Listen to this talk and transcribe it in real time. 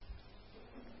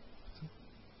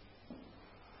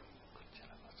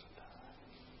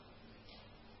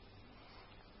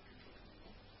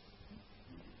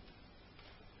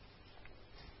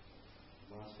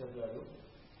Master గారు,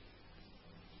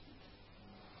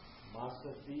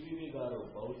 master CVV గారు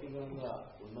భౌతికంగా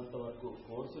ఉన్నంత వరకు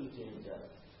కోర్సులు చేయించారు.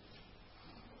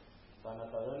 తన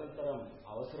తదనంతరం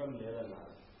అవసరం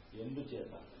లేదన్నారు.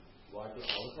 ఎందుచేత? వాటి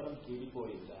అవసరం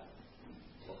తీరిపోయిందా?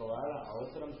 ఒకవేళ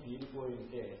అవసరం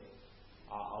తీరిపోయింటే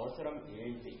ఆ అవసరం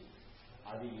ఏంటి?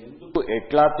 అది ఎందుకు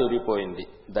ఎట్లా తీరిపోయింది?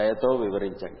 దయతో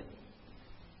వివరించండి.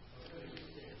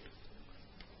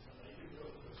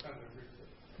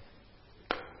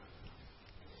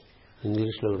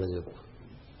 ఇంగ్లీష్లో కూడా చెప్పు.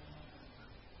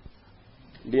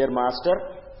 Dear master,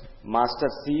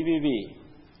 master CVV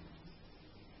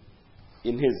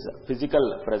in his physical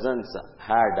presence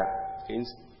had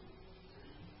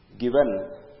given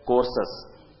courses.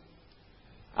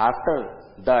 After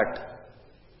that,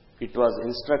 it was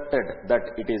instructed that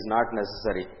it is not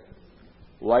necessary.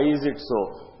 Why is it so?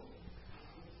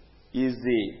 Is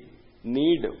the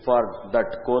need for that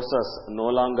courses no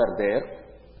longer there?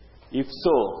 If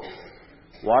so,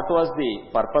 what was the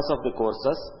purpose of the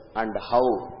courses and how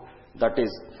that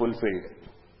is fulfilled?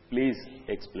 Please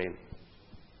explain.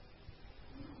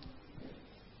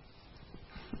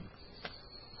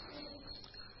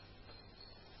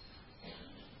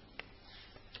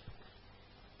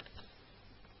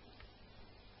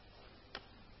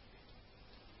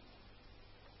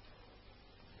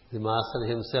 The Master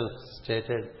himself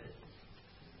stated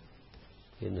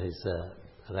in his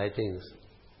writings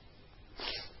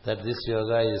that this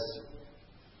yoga is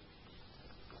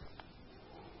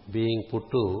being put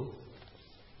to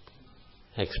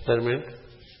experiment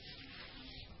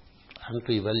and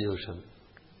to evolution.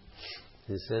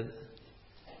 He said,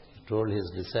 he told his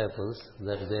disciples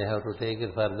that they have to take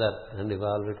it further and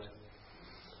evolve it,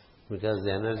 because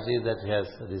the energy that has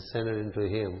descended into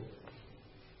him,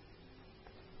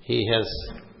 he has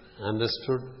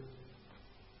understood,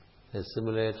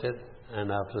 assimilated, and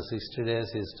after 60 days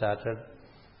he started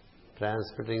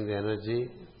transmitting the energy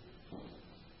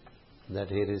that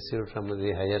he received from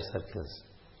the higher circles.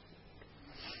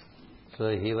 So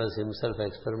he was himself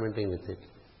experimenting with it.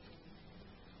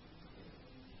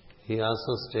 He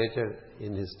also stated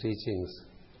in his teachings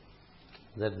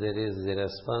that there is the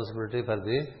responsibility for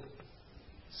the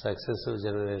successive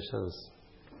generations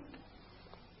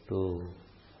to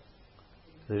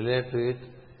relate to it,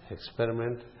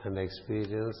 experiment and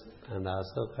experience, and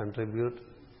also contribute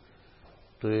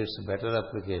to its better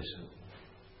application.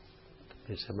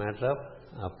 It's a matter of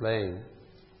applying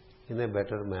in a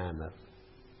better manner.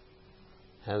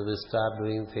 As we start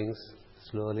doing things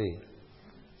slowly,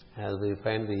 as we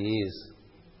find the ease,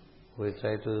 we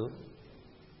try to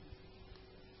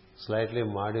slightly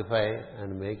modify and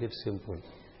make it simple.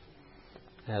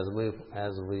 As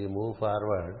we move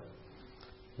forward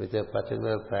with a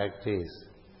particular practice,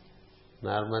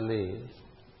 normally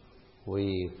we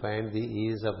find the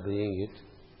ease of doing it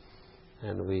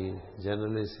and we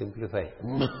generally simplify.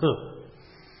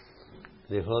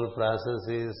 The whole process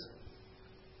is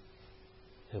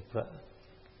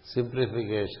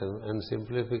simplification, and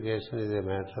simplification is a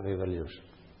matter of evolution.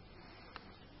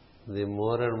 The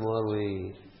more and more we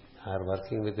are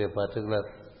working with a particular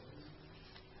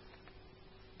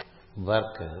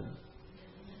work,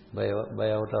 by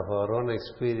out of our own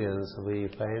experience, we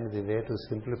find the way to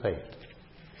simplify it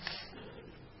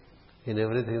in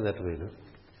everything that we do.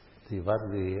 The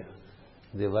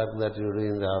work that you do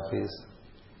in the office,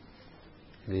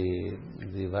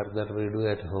 the work that we do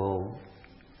at home,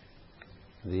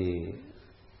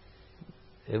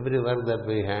 every work that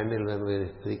we handle, when we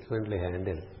frequently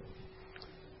handle,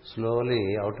 slowly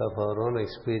out of our own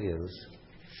experience,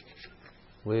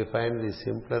 we find the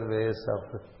simpler ways of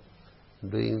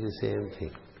doing the same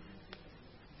thing.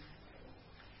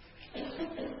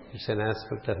 It's an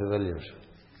aspect of evolution.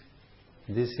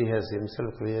 This he has himself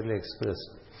clearly expressed,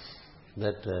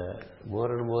 that more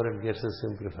and more it gets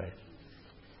simplified.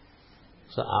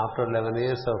 So after 11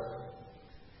 years of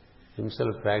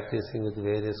himself practicing with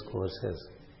various courses,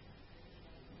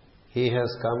 he has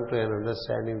come to an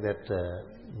understanding that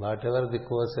whatever the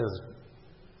courses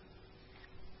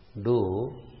do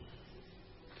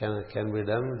can be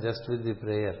done just with the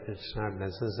prayer. It's not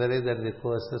necessary that the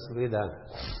courses be done.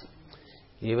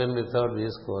 Even without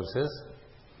these courses,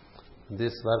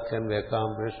 this work can be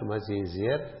accomplished much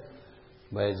easier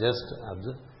by just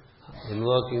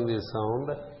invoking the sound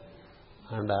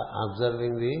and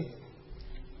observing the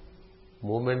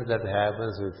movement that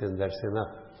happens within. That's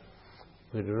enough.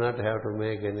 We do not have to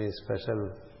make any special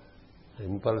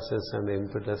impulses and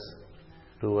impetus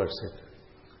towards it.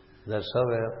 That's how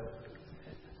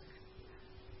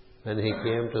when he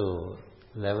came to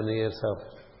 11 years of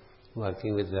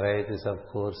working with varieties of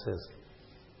courses,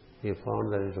 he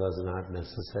found that it was not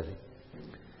necessary.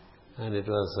 And it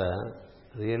was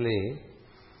really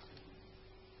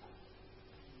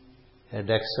a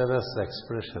dexterous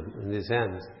expression in the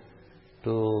sense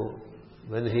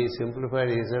when he simplified,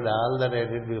 he said, all that I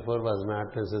did before was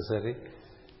not necessary,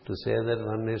 to say that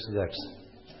one needs guts,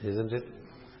 isn't it?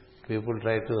 People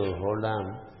try to hold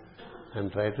on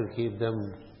and try to keep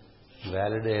them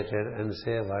validated and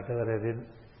say, whatever I did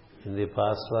in the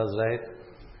past was right,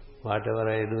 whatever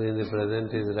I do in the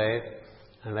present is right,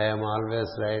 and I am always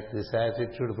right. This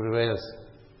attitude prevails.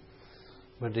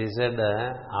 But he said,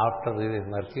 after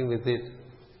working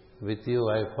with you,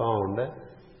 I found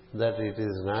that it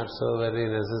is not so very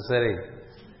necessary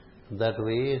that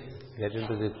we get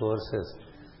into the courses.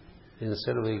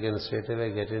 Instead, we can straight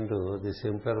away get into the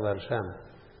simpler version.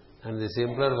 And the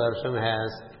simpler version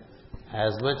has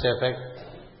as much effect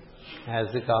as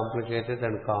the complicated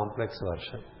and complex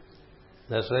version.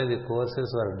 That's why the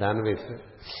courses were done with.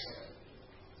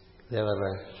 They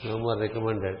were no more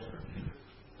recommended.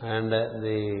 And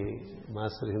the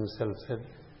Master himself said,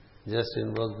 just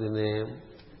invoke the name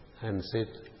and sit.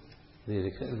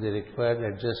 The required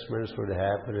adjustments would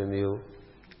happen in you,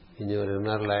 in your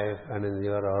inner life and in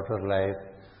your outer life,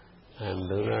 and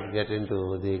do not get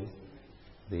into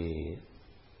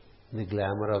the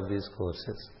glamour of these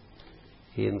courses.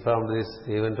 He informed this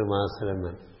even to Master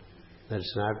M.N. that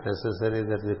it's not necessary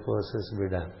that the courses be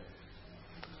done.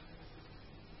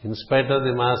 In spite of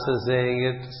the Master saying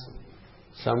it,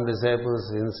 some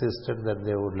disciples insisted that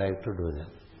they would like to do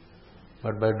them.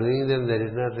 But by doing them, they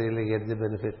did not really get the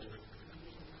benefit.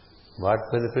 What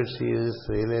benefits is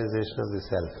realization of the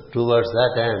self. Towards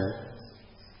that end,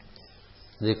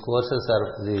 the courses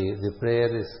the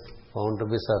prayer is found to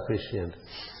be sufficient.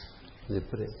 The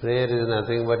prayer is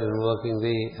nothing but invoking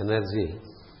the energy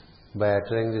by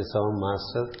uttering the sound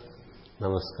Master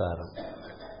Namaskaram.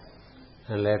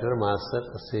 And later Master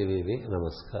CVV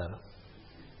Namaskaram.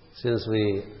 Since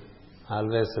we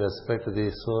always respect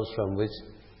the source from which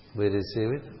we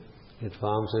receive it, it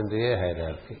forms into a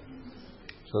hierarchy.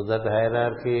 So that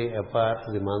hierarchy apart,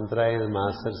 the mantra is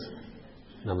Master's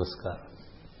Namaskar.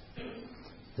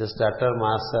 Just utter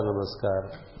Master Namaskar.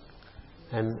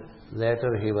 And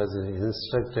later he was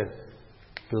instructed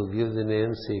to give the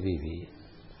name CVV.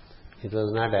 It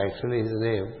was not actually his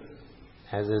name.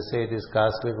 As I say, it is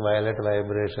cosmic violet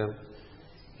vibration.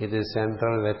 It is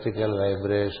central vertical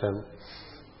vibration.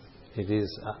 It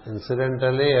is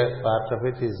incidentally a part of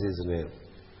it is his name.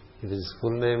 If his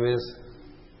full name is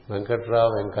Venkatrao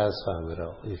Venkaswami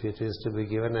Rao. If it is to be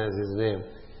given as his name,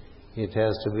 it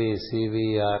has to be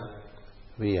CVR.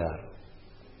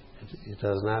 It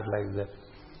was not like that.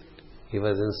 He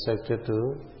was instructed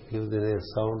to give the name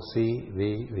sound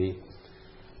CVV.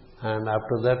 And up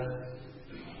to that,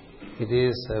 it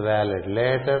is valid.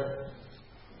 Later,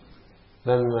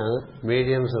 when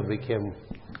mediums became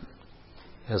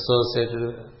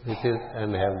associated with it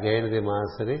and have gained the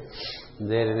mastery,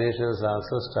 their initials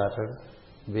also started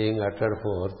being uttered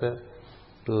forth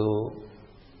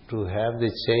to have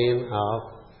the chain of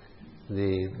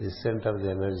the descent of the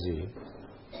energy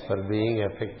for being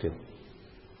effective.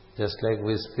 Just like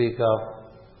we speak of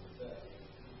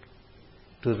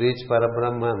to reach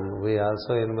Parabrahman, we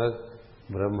also invoke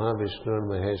Brahma, Vishnu and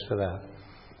Maheshwara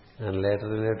and later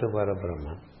relate to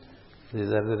Parabrahman.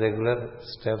 These are the regular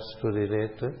steps to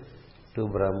relate to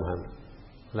Brahman.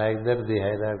 Like that the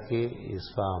hierarchy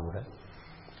is formed.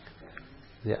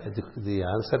 The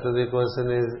answer to the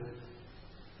question is,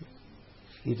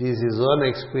 it is his own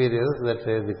experience that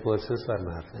the courses are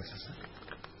not necessary.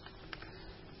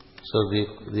 So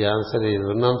the answer is,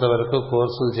 ఉన్నంత వరకు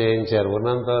కోర్సులు చేయించారు,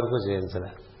 ఉన్నంత వరకు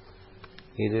చేయించరా.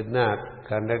 He did not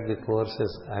conduct the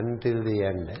courses until the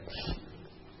end.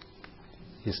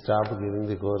 He stopped giving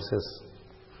the courses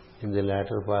in the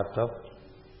latter part of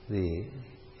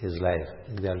his life,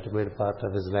 in the ultimate part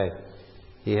of his life.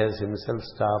 He has himself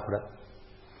stopped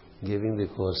giving the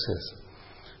courses.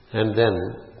 And then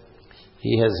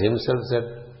he has himself said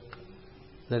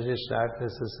that it is not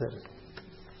necessary.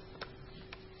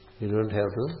 You don't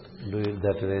have to do it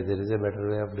that way. There is a better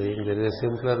way of doing it. There is a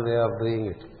simpler way of doing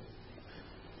it.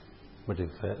 But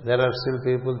if there are still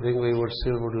people think we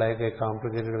would like a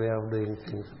complicated way of doing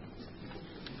things.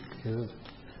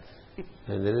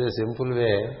 And there is a simple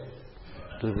way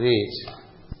to reach.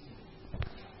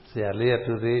 See, earlier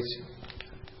to reach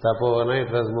Tapovana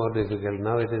it was more difficult.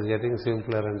 Now it is getting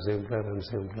simpler and simpler and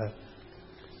simpler.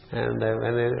 And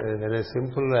when a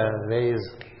simple way is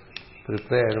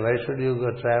prepared, why should you go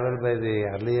travel by the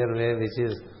earlier way which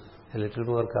is a little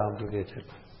more complicated?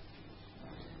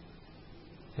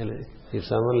 If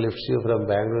someone lifts you from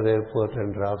Bangalore airport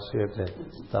and drops you at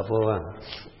Tapovan,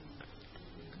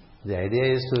 the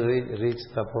idea is to reach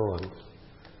Tapovan.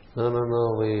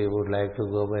 No, we would like to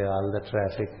go by all the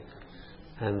traffic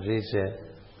and reach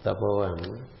Tapovan.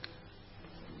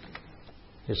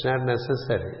 It's not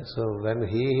necessary. So when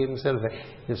he himself,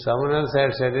 if someone else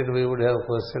had said it, we would have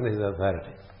questioned his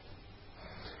authority.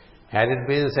 Had it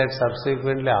been said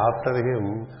subsequently after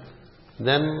him,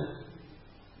 then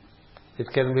it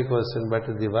can be questioned. But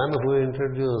the one who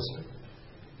introduced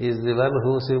is the one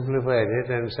who simplified it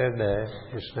and said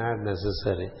it's not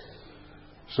necessary.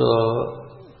 So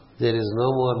there is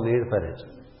no more need for it.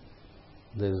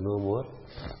 There is no more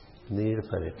need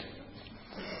for it.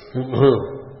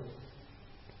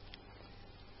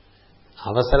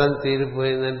 అవసరం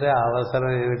తీరిపోయిందంటే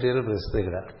అవసరం ఏమిటి అని ప్రశ్న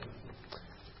ఇక్కడ.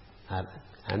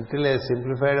 Until a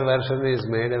simplified version is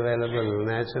made available,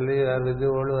 naturally you are with the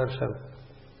old version.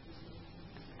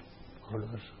 Old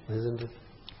version, isn't it?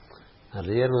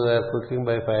 Earlier we were cooking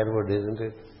by firewood, isn't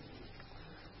it?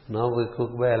 Now we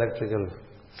cook by electrical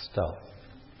stove.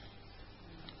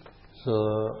 So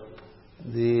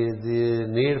the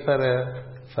need for a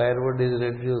firewood is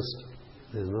reduced.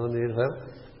 There is no need for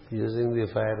using the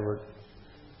firewood.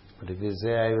 But if you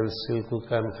say, I will still cook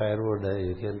on firewood,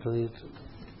 you can do it.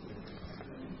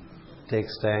 It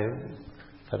takes time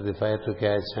for the fire to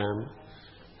catch on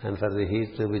and for the heat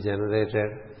to be generated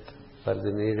for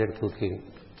the needed cooking.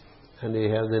 And you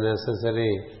have the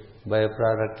necessary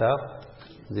byproduct of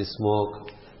the smoke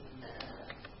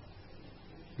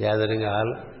gathering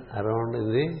all around in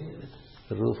the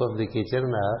roof of the kitchen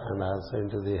and also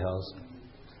into the house.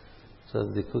 So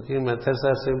the cooking methods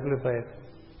are simplified,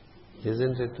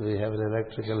 isn't it? We have an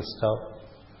electrical stove.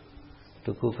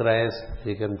 To cook rice,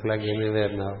 you can plug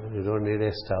anywhere now. You don't need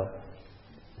a stove,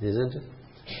 isn't it?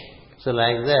 So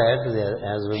like that,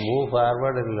 as we move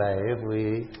forward in life, we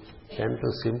tend to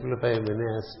simplify many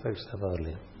aspects of our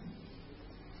life.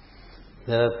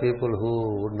 There are people who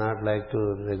would not like to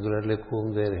regularly comb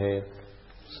their hair,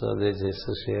 so they just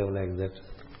shave like that.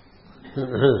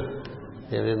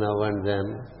 Every now and then.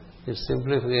 It's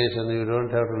simplification. You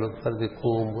don't have to look for the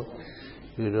comb.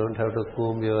 You don't have to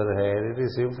comb your hair. It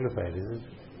is simplified, isn't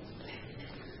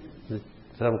it?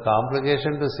 From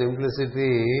complication to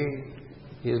simplicity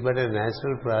is but a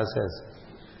natural process.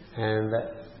 And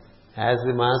as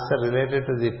the Master related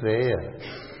to the prayer,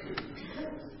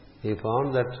 he found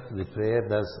that the prayer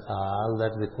does all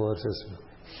that the courses do.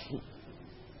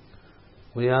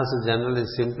 We also generally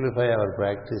simplify our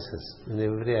practices in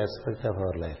every aspect of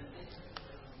our life.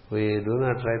 We do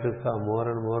not try to more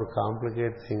and more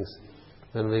complicate things.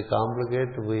 When we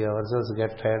complicate, we ourselves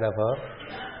get tired of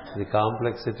the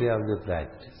complexity of the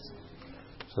practice.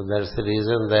 So that's the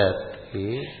reason that he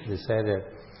decided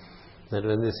that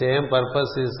when the same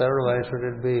purpose is served, why should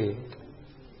it be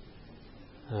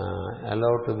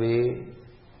allowed to be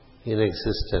in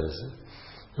existence?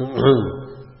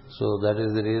 So that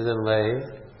is the reason why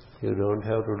you don't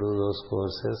have to do those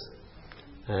courses.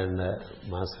 And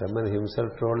Master Raman himself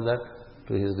told that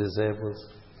to his disciples.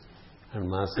 And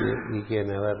Master E.K.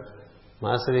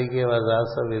 Master E.K. was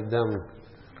also with them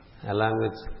along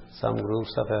with some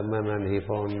groups of men, and he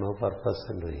found no purpose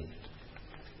in doing it.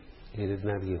 He did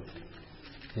not give.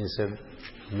 He said,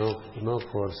 no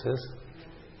courses.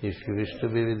 If you wish to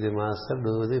be with the Master,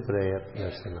 do the prayer.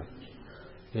 That's enough.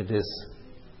 It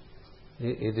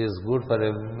is good for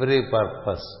every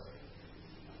purpose.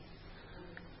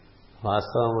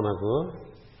 వాస్తవమునకు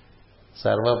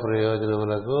సర్వ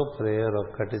ప్రయోజనములకు prayer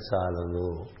ఒక్కటి చాలును.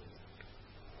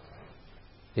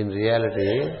 In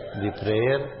reality the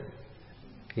prayer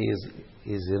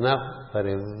is enough for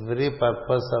every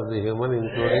purpose of the human,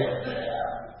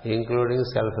 including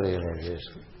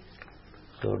self-realization.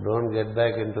 So don't get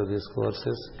back into these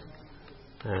courses.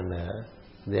 And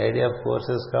the idea of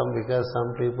courses come because some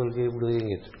people keep doing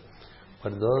it.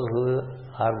 But those who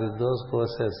are with those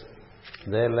courses,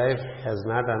 their life has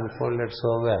not unfolded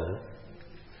so well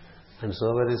and so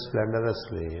very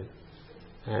splendorously,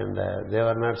 and they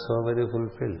were not so very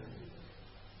fulfilled.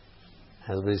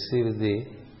 As we see with the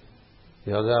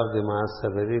yoga of the Master,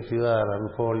 very few are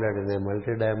unfolded in a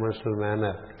multidimensional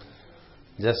manner,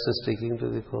 just sticking to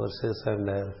the courses and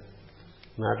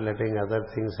not letting other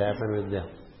things happen with them.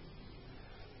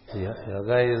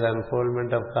 Yoga is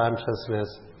unfoldment of consciousness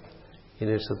in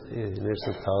its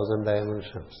 1,000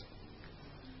 dimensions.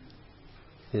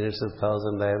 In its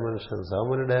 1,000 dimensions. How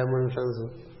many dimensions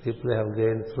people have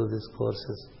gained through these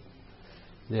courses?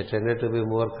 They tended to be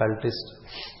more cultist,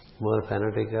 more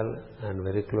fanatical, and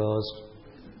very closed,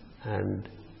 and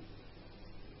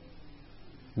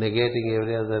negating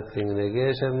every other thing.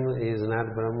 Negation is not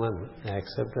Brahman.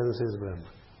 Acceptance is Brahman.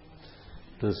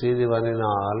 To see the one in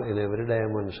all, in every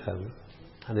dimension.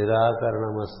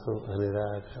 Anirakarnamastu,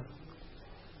 anirakar.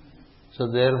 So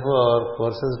therefore,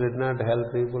 courses did not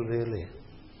help people really.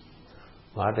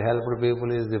 What helped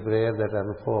people is the prayer that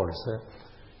unfolds.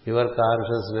 Your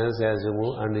consciousness as you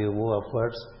move, and you move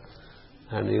upwards,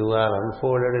 and you are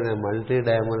unfolded in a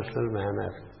multi-dimensional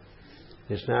manner.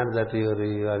 It's not that you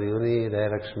are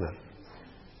unidirectional.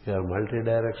 You are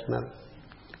multi-directional,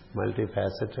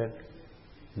 multifaceted.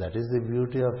 That is the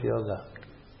beauty of yoga.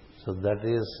 So that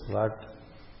is what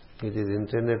it is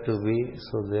intended to be.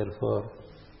 So therefore,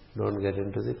 don't get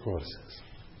into the courses.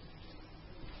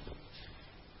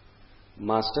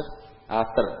 Master,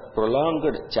 after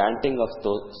prolonged chanting of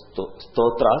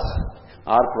stotras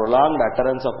or prolonged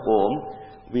utterance of Om,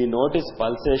 we notice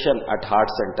pulsation at heart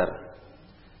center.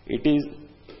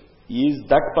 Is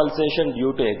that pulsation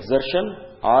due to exertion,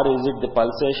 or is it the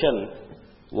pulsation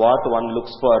what one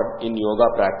looks for in yoga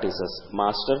practices?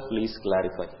 Master, please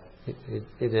clarify.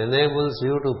 It enables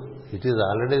you to, it is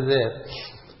already there.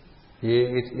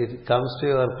 It comes to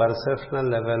your perceptional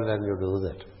level when you do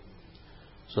that,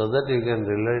 so that you can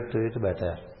relate to it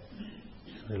better.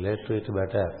 Relate to it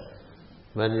better.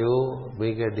 When you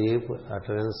make a deep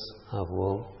utterance of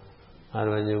Om, or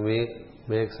when you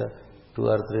make 2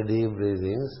 or 3 deep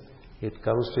breathings, it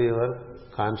comes to your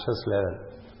conscious level.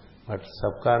 But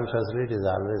subconsciously it is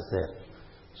always there.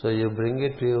 So you bring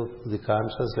it to the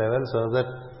conscious level so that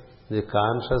the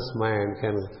conscious mind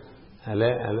can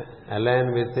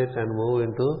align with it and move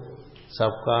into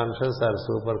subconscious or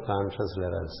superconscious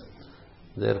levels.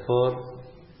 Therefore,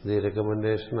 the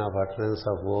recommendation of utterance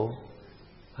of Om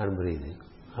and breathing,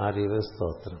 or even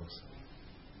stotrams.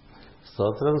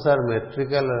 Stotrams are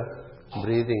metrical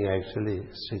breathing actually,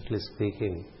 strictly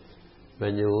speaking.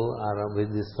 When you are with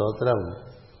the stotram,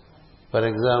 for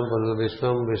example,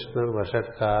 Vishwam Vishnu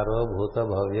Vashatkaro Bhuta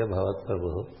Bhavya Bhavat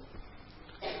Prabhu.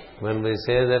 When we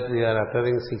say that we are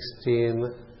uttering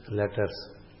 16 letters,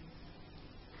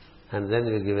 and then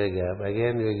you give a gap,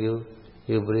 again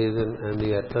you breathe in and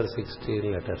you utter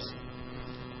 16 letters.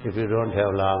 If you don't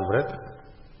have long breath,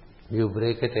 you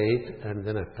break it 8 and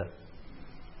then utter.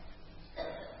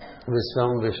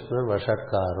 Vishwam Vishnu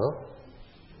Vashatkaro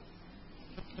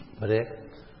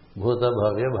Bhuta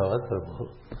Bhavya Bhavat Prabhu.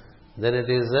 Then it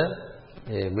is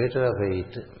a meter of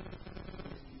 8.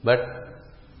 But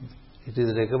it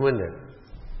is recommended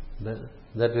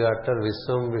that you utter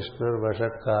Vishwam Vishnu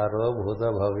Vashatkaro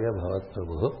Bhuta Bhavya Bhavat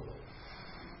Prabhu.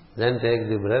 Then take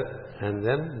the breath and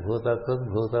then Bhuta Krut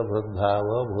Bhuta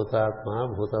Bhutbhava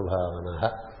Bhutatma Bhuta Bhavanaha.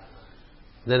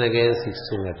 Then again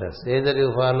 16 letters. Either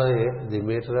you follow the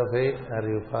meter of 8 or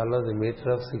you follow the meter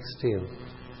of 16.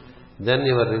 Then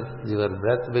your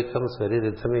breath becomes very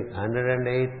rhythmic.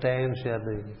 108 times you are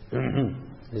doing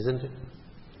it. Isn't it?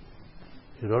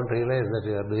 You don't realize that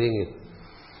you are doing it.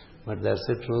 But that's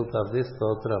the truth of the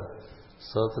stotram.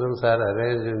 Stotrams are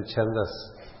arranged in chandas.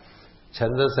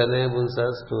 Chandas enables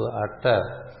us to utter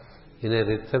in a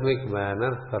rhythmic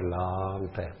manner for a long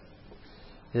time.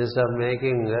 Instead of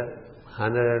making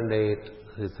 108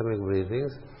 rhythmic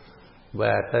breathings, by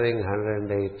uttering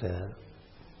 108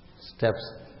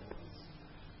 steps,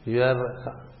 you are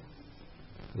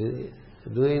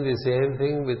doing the same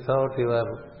thing without your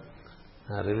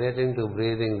relating to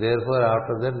breathing. Therefore,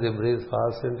 after that, the breath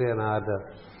falls into an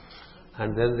order.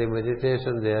 And then the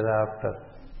meditation thereafter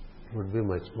would be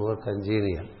much more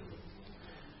congenial.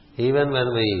 Even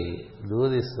when we do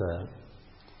this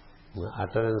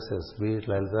utterances, be it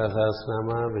Lalita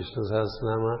Sahasranama, Vishnu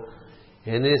Sahasranama,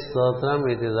 any stotram,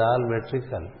 it is all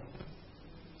metrical.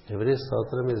 Every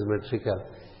stotram is metrical.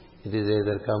 It is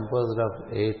either composed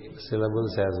of 8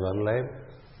 syllables as one line,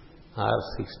 or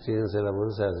 16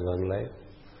 syllables as one line,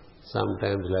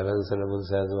 sometimes 11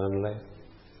 syllables as one line,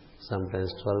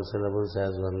 sometimes 12 syllables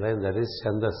as one line. That is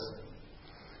chandas.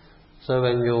 So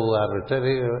when you are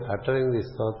uttering the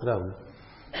stotram,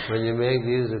 when you make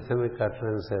these rhythmic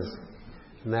utterances,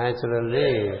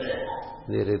 naturally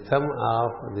the rhythm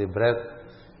of the breath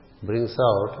brings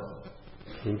out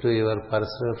into your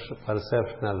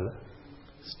perceptional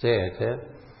state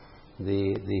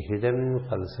the hidden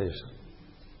pulsation.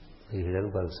 The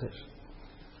hidden pulsation.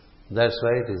 That's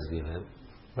why it is given.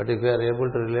 But if you are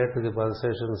able to relate to the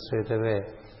pulsation straight away,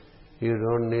 you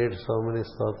don't need so many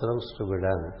stotrams to be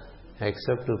done,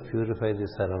 except to purify the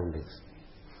surroundings.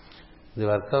 The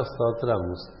work of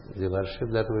stotrams, the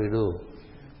worship that we do,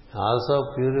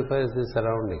 also purifies the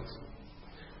surroundings.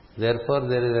 Therefore,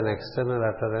 there is an external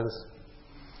utterance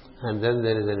and then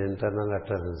there is an internal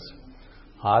utterance.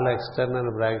 All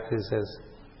external practices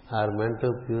are meant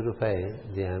to purify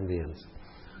the ambience.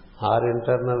 Our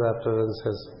internal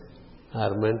utterances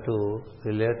are meant to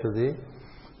relate to the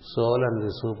soul and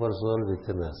the super soul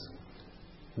within us.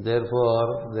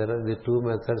 Therefore, the two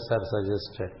methods are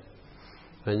suggested.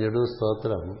 When you do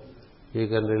stotram, you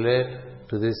can relate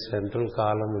to this central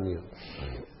column in you.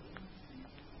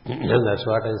 And that's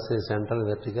what I say, central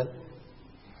vertical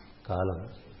column.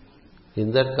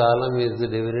 In that column is the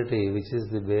divinity, which is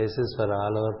the basis for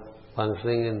all our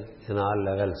functioning in all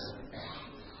levels.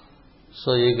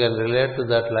 So you can relate to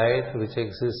that light which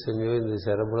exists in you in the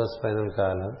cerebrospinal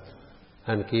column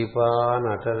and keep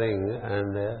on uttering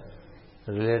and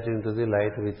relating to the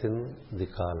light within the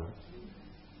column.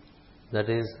 That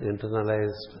is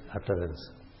internalized utterance.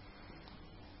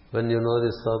 When you know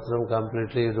the stotram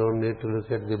completely, you don't need to look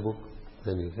at the book,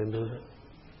 then you can do that.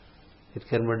 It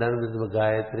can be done with the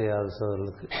Gayatri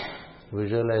also.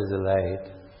 Visualize the light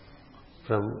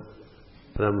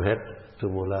from head to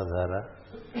Mooladhara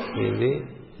in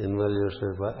the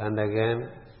involutionary part, and again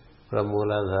from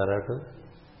Mooladhara to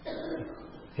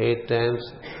 8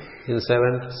 times. In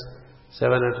seven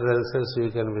utterances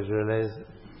you can visualize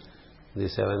the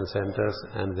 7 centers,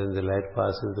 and then the light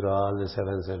passing through all the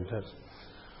 7 centers.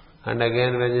 And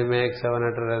again when you make 7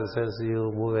 utterances,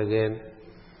 you move again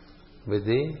with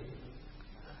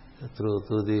through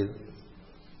the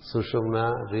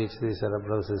Sushumna, reach the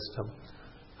cerebral system.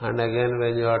 And again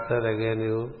when you utter, again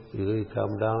you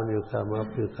come down, you come up,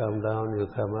 you come down, you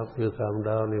come up, you come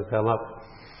down, you come up.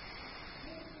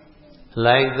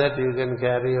 Like that you can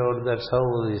carry out. That's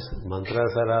how these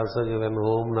mantras are also given.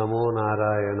 Om Namo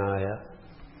Narayanaya.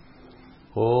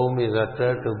 Om is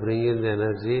uttered to bring in the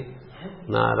energy.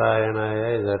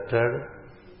 Narayanaya is uttered.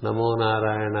 Namo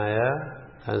Narayanaya,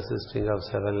 consisting of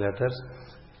 7 letters,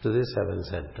 to the 7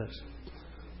 centers.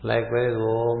 Likewise,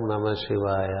 Om Namah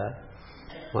Shivaya.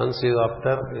 Once you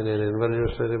utter in an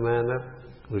involutionary manner,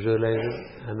 visualizing,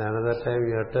 and another time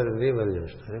you utter in the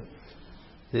evolutionary.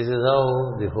 This is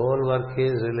how the whole work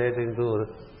is relating to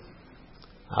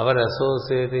our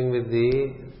associating with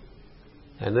the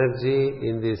energy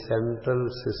in the central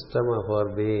system of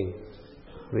our being,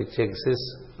 which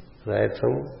exists right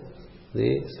from the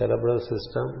cerebral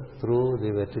system through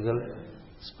the vertical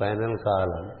spinal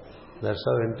column. That's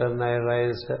how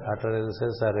internalized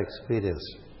utterances are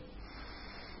experienced.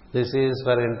 This is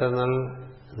for internal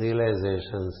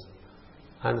realizations.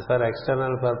 And for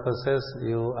external purposes,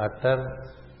 you utter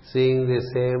seeing the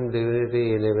same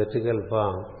divinity in a vertical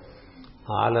form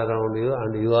all around you,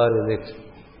 and you are in it.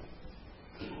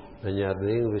 When you are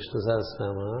doing Vishnu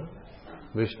Sahasranama,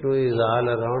 Vishnu is all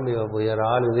around you, we are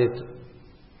all in it.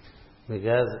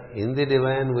 Because in the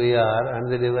divine we are,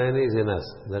 and the divine is in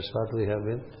us. That's what we have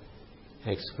been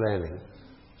explaining.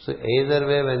 So either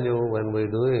way, when we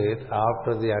do it,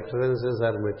 after the utterances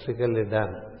are metrically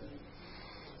done,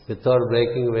 without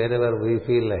breaking wherever we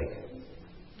feel like.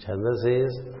 Chanda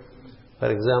says, for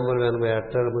example, when we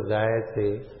utter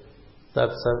Gayatri, Tat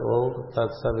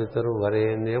Savitaru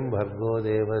Varenyam Bhargo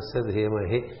Devasya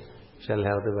Dhimahi, shall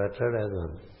have to be uttered as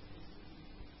one.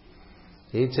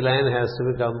 Each line has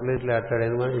to be completely uttered.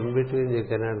 In between you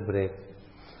cannot break.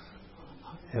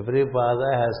 Every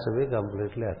pada has to be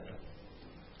completely uttered.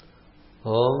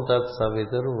 Om Tat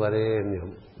Savitaru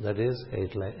Varenyam. That is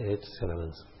 8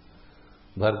 syllables.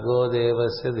 Bhargo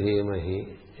Devasya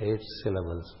Dhimahi, 8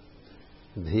 syllables.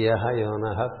 Dhiyaha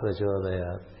Yonaha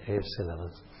Prachodayat, 8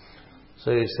 syllables.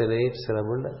 So it's an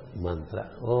 8-syllabled mantra.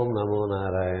 Om Namo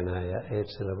Narayanaya,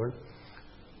 8-syllabled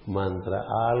mantra.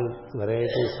 All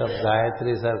varieties of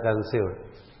Gayatris are conceived.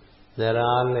 They are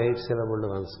all 8-syllabled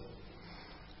ones.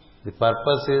 The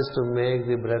purpose is to make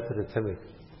the breath rhythmic.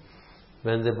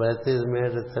 When the breath is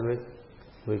made rhythmic,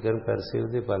 we can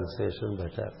perceive the pulsation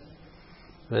better.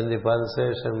 When the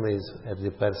pulsation is at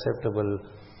the perceptible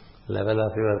level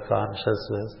of your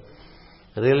consciousness,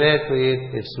 relate to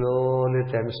it, it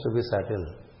slowly tends to be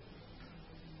subtle.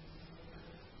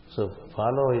 So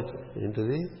follow it into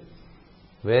the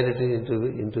where it is,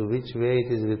 into which way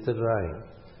it is withdrawing.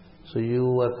 So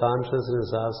your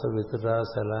consciousness also withdraws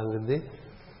along with the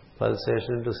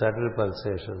pulsation into subtle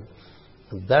pulsation.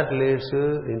 That leads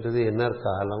you into the inner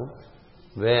column,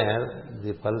 where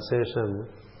the pulsation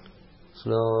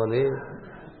slowly,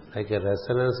 like a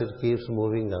resonance, it keeps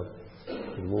moving up.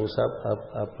 It moves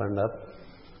up and up,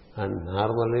 and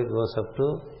normally goes up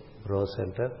to brow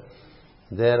center.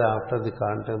 Thereafter the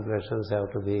contemplations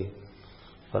have to be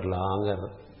for longer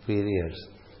periods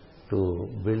to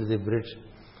build the bridge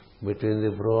between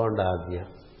the brow and Ajna.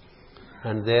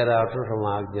 And thereafter from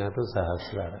Ajna to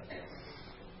Sahasrara.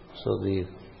 So the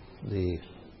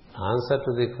answer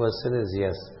to the question is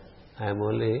yes. I am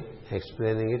only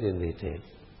explaining it in detail.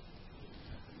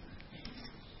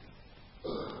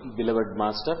 Beloved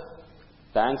Master,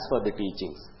 thanks for the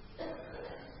teachings.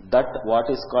 That what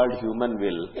is called human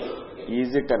will,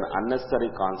 is it an unnecessary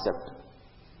concept?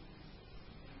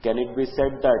 Can it be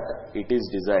said that it is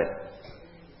desire?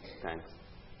 Thanks.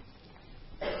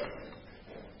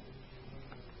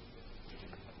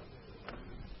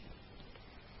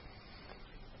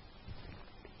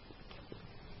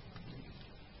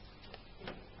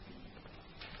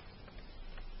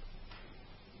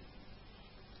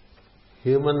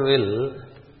 Human will,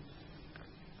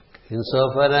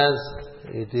 insofar as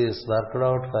it is worked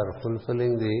out for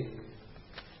fulfilling the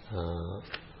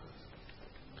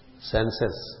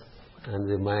senses and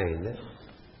the mind,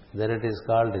 then it is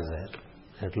called desire.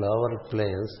 At lower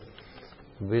planes,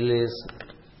 will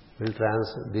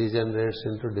degenerates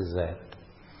into desire.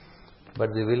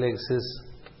 But the will exists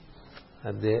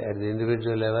at the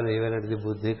individual level, even at the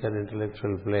buddhic and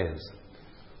intellectual planes.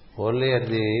 Only at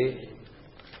the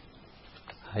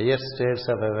higher states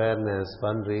of awareness,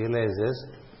 one realizes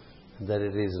that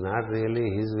it is not really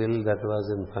his will that was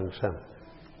in function.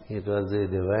 It was the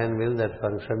divine will that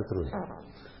functioned through him.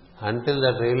 Until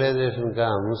that realization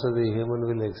comes, the human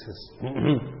will exists.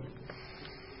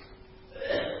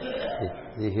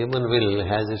 The human will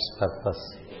has its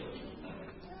purpose.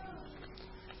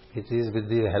 It is with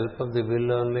the help of the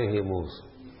will only he moves.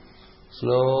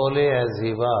 Slowly as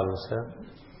he evolves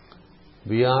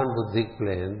beyond buddhic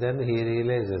plane, then he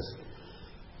realizes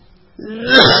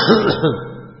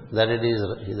that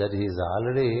he is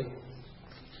already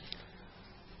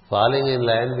falling in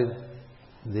line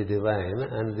with the divine,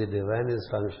 and the divine is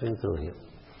functioning through him.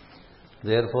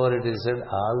 Therefore it is said,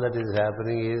 all that is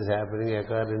happening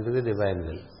according to the divine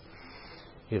will.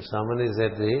 If someone is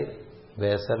at the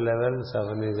baser level,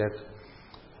 someone is at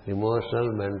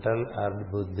emotional, mental or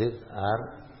buddhic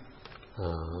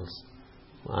or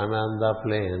ananda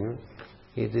plane,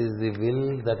 it is the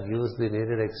will that gives the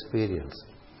needed experience.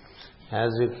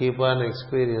 As you keep on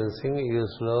experiencing, you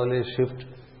slowly shift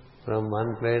from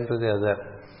one plane to the other.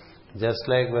 Just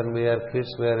like when we are kids,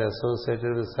 we are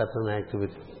associated with certain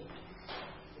activity.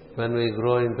 When we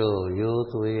grow into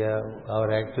youth,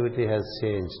 our activity has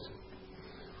changed.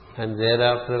 And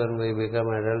thereafter, when we become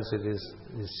adults, it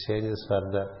changes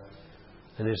further.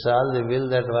 And it's all the will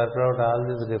that works out all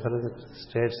these different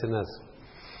states in us.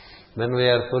 When we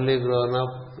are fully grown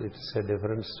up, it's a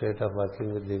different state of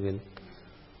working with the will.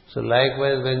 So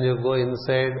likewise, when you go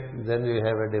inside, then you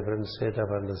have a different state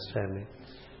of understanding.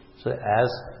 So as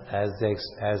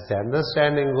the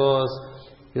understanding goes,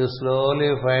 you slowly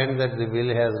find that the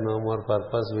will has no more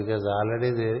purpose, because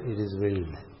already it is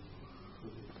willed.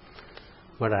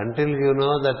 But until you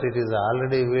know that it is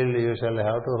already willed, you shall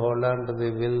have to hold on to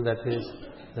the will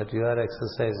that you are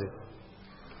exercising.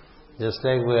 Just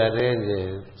like we arrange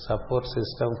a support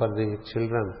system for the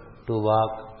children to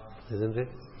walk, isn't it?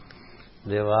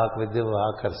 They walk with the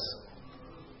walkers.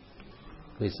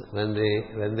 When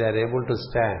they are able to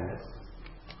stand,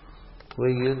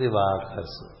 we give the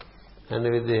walkers. And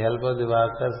with the help of the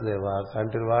walkers, they walk.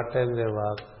 Until what time they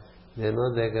walk? They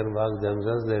know they can walk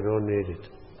themselves, they don't need it.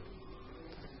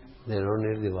 They don't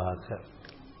need the walker.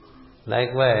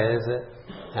 Likewise,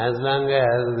 as long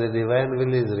as the divine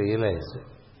will is realized,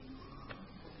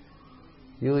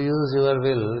 you use your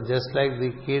will just like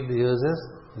the kid uses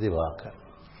the walker.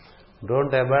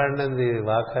 Don't abandon the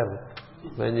walker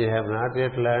when you have not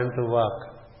yet learned to walk.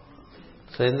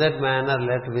 So in that manner,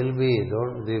 let will be.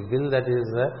 The will that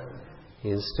is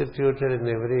instituted in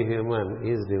every human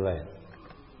is divine.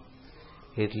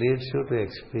 It leads you to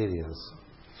experience.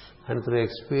 And through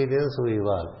experience we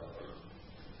evolve.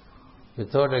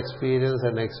 Without experience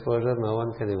and exposure, no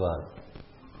one can evolve.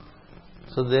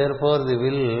 So therefore the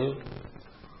will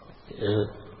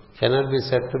cannot be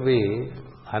said to be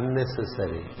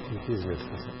unnecessary. It is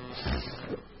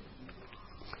necessary.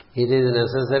 It is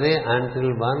necessary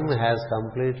until one has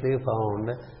completely found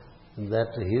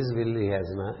that his will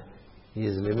he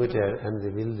is limited and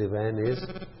the will divine is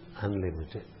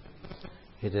unlimited.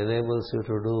 It enables you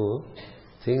to do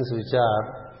things which are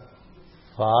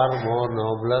far more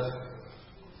nobler,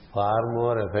 far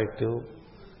more effective,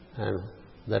 and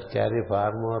that carry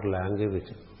far more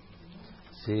longevity.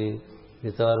 See,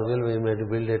 with our will we may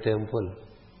build a temple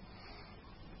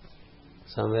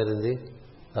somewhere in the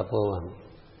Tapovan.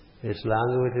 Its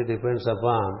longevity depends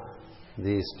upon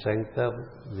the strength of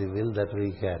the will that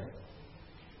we carry.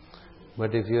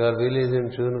 But if your will is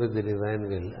in tune with the divine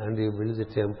will and you build the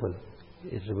temple,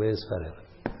 it remains forever.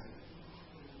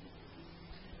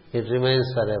 It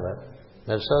remains forever.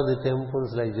 That's how the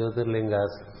temples like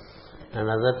Jyotirlingas and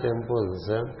other temples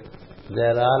They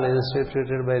are all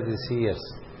instituted by the seers.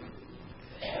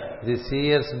 The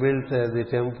seers built the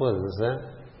temples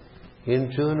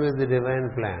in tune with the divine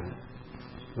plan.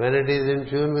 When it is in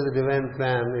tune with the divine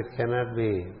plan, it cannot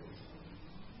be.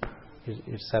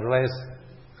 It survives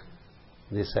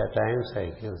the time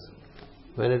cycles.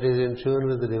 When it is in tune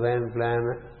with the divine plan,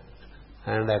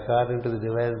 and according to the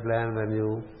divine plan, when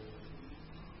you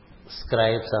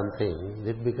scribe something,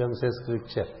 it becomes a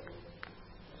scripture.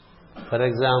 For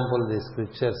example, the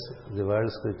scriptures, the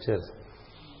world scriptures,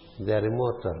 they are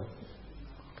immortal.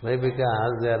 Why?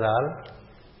 Because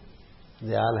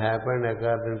they all happened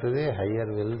according to the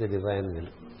higher will, the divine will.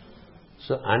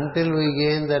 So until we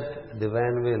gain that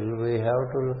divine will, we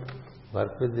have to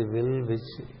work with the will which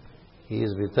He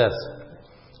is with us.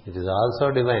 It is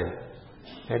also divine.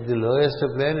 At the lowest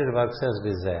plane, it works as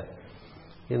desire.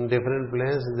 In different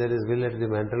planes, there is will at the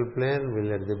mental plane,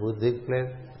 will at the buddhic plane.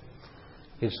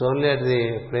 It's only at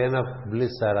the plane of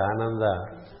bliss or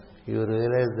ananda you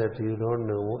realize that you don't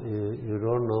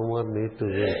no more need to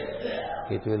wait.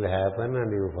 It will happen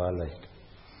and you follow it.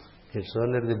 It's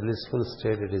only at the blissful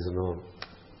state it is known.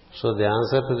 So the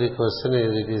answer to the question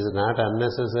is, it is not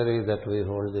unnecessary that we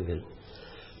hold the will.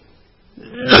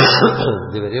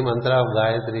 The very mantra of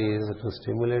Gayatri is to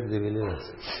stimulate the willingness.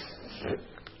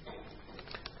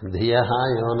 Dhiyaha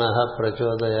yonaha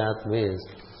prachodayat means,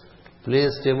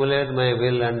 please stimulate my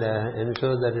will and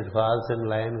ensure that it falls in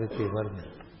line with your will.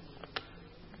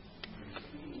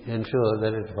 Ensure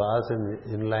that it falls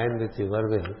in line with your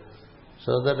will,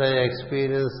 so that I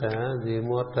experience the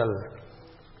immortal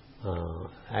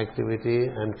activity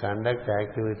and conduct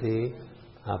activity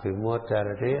of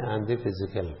immortality on the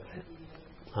physical plane,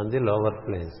 on the lower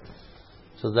planes.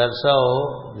 So that's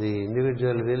how the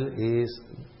individual will is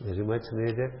very much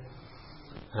needed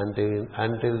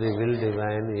until the will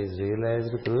divine is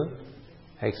realized through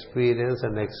experience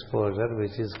and exposure,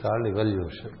 which is called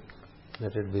evolution.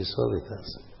 Let it be so with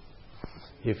us.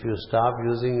 If you stop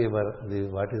using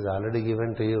what is already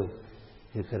given to you,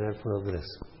 you cannot progress.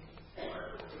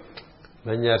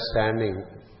 When you are standing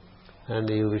and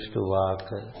you wish to walk,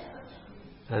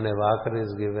 and a walker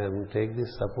is given, take the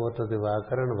support of the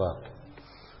walker and walk.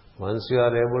 Once you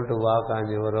are able to walk on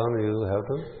your own,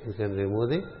 you can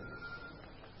remove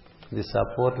the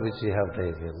support which you have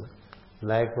taken.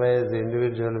 Likewise, the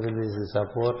individual will is the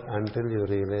support until you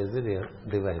realize the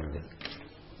divine will.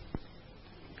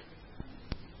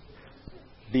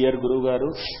 Dear Guru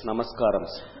Garu,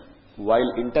 Namaskarams.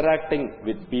 While interacting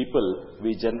with people,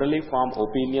 we generally form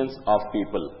opinions of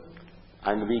people,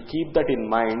 and we keep that in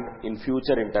mind in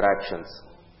future interactions.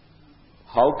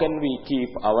 How can we keep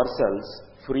ourselves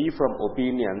free from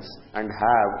opinions and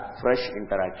have fresh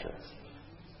interactions?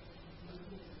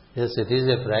 Yes, it is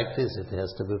a practice. It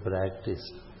has to be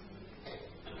practiced.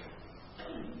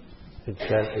 It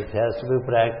has to be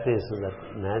practiced. That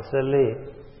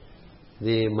naturally,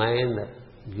 the mind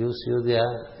gives you the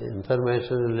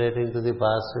information relating to the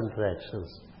past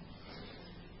interactions.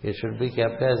 It should be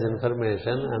kept as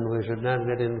information, and we should not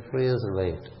get influenced by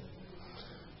it.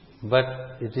 But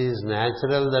it is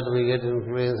natural that we get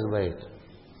influenced by it.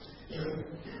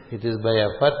 It is by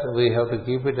effort we have to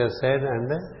keep it aside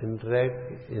and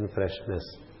interact in freshness.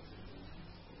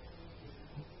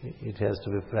 It has to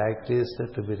be practiced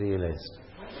to be realized.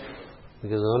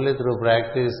 Because only through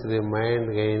practice the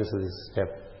mind gains this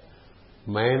step.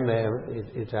 Mind,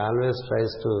 it always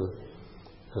tries to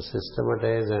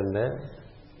systematize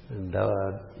and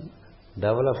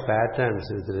develop patterns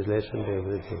with relation to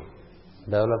everything.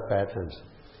 Develop patterns.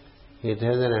 It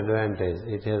has an advantage.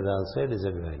 It has also a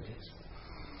disadvantage.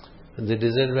 The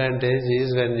disadvantage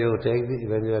is when you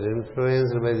are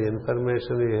influenced by the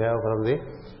information you have from the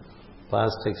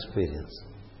past experience.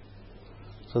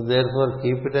 So therefore,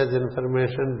 keep it as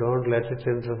information. Don't let it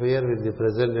interfere with the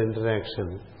present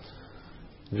interaction.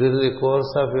 During the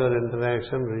course of your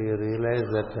interaction, you realize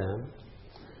that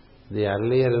the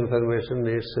earlier information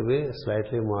needs to be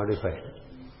slightly modified.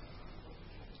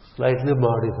 Slightly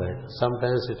modified.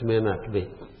 Sometimes it may not be.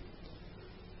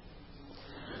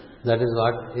 That is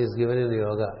what is given in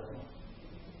yoga.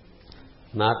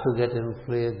 Not to get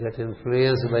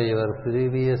influenced by your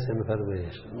previous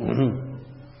information.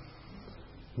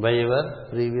 By your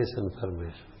previous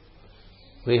information.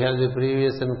 We have the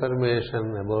previous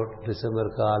information about December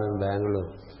call in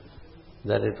Bangalore,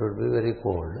 that it would be very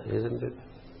cold, isn't it?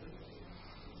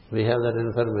 We have that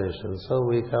information. So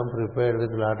we come prepared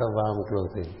with a lot of warm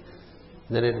clothing.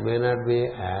 Then it may not be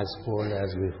as cold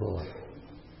as before.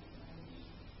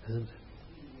 Isn't it?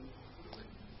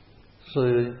 So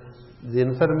the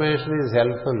information is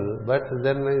helpful, but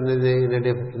then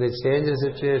in a changed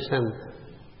situation,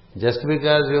 Just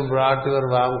because you brought your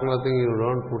warm clothing, you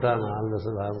don't put on all this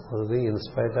warm clothing in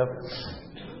spite of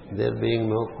there being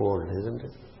no cold, isn't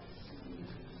it?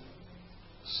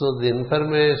 So the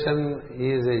information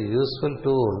is a useful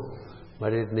tool,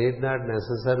 but it need not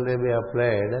necessarily be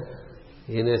applied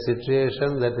in a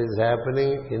situation that is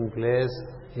happening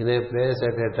in a place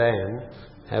at a time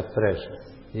afresh.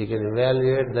 You can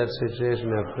evaluate that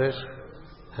situation afresh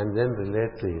and then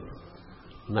relate to it.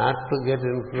 Not to get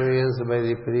influenced by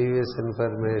the previous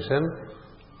information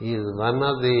is one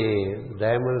of the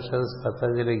dimensions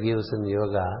Patanjali gives in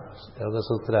Yoga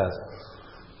Sutras,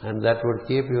 and that would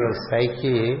keep your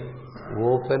psyche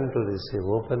open to receive,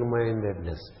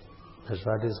 open-mindedness. That's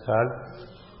what is called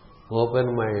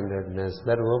open-mindedness.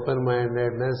 That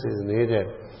open-mindedness is needed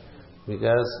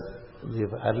because the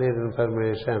earlier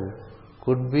information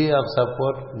could be of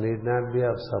support, need not be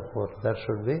of support. That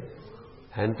should be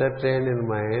entertained in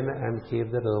mind and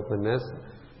keep that openness,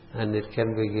 and it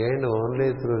can be gained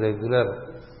only through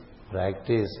regular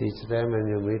practice. Each time when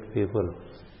you meet people,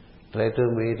 try to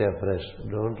meet afresh.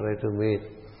 Don't try to meet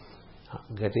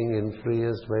getting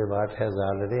influenced by what has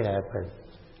already happened.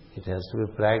 It has to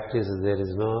be practiced. There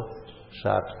is no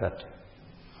shortcut.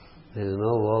 There is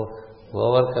no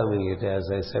overcoming it, as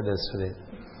I said yesterday.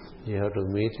 You have to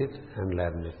meet it and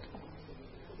learn it.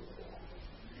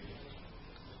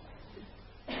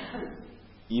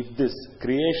 If this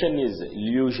creation is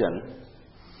illusion,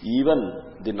 even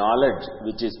the knowledge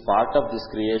which is part of this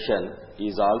creation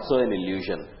is also an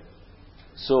illusion.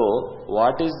 So,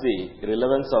 what is the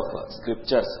relevance of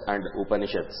scriptures and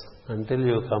Upanishads? Until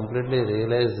you completely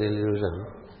realize the illusion,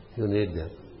 you need them.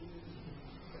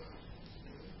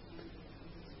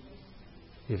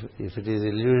 If it is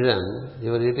illusion,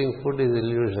 your eating food is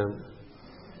illusion,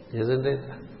 isn't it?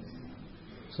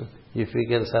 So, if we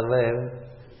can survive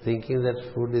thinking that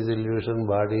food is illusion,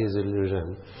 body is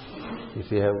illusion,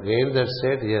 if you have gained that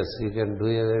state, yes, you can do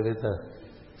away with the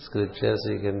scriptures,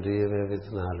 you can do away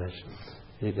with knowledge,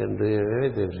 you can do away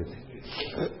with everything.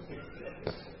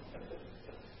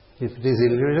 If it is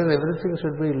illusion, everything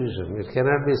should be illusion. It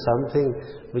cannot be something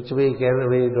which we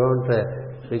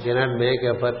cannot make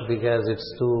effort because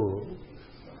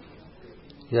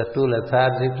you are too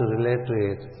lethargic to relate to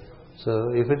it. So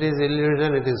if it is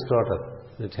illusion, it is total.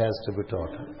 It has to be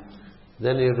total.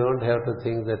 Then you don't have to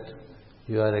think that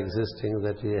you are existing,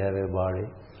 that you have a body.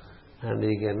 And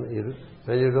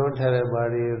when you don't have a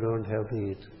body, you don't have to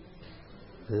eat.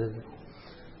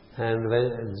 And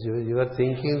when you are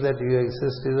thinking that you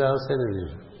exist is also an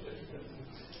illusion.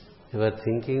 You are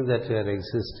thinking that you are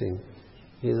existing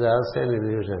is also an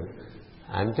illusion.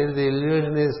 Until the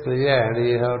illusion is cleared,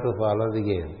 you have to follow the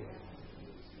game.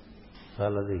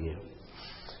 Follow the game.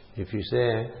 If you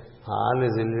say all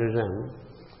is illusion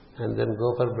and then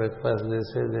go for breakfast, they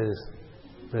say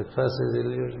breakfast is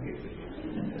illusion,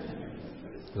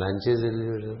 lunch is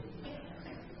illusion,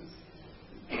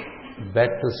 bed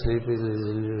to sleep is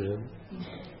illusion,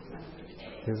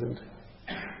 isn't it?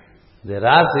 There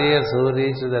are seers who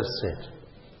reach that state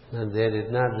and they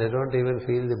don't even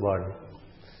feel the body.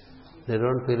 They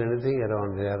don't feel anything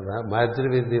around. They are merged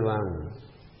with the one.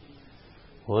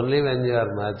 Only when you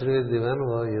are merged with the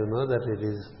one, you know that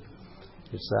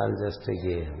it's all just a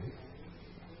game.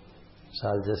 It's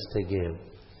all just a game.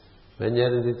 When you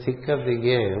are in the thick of the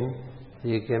game,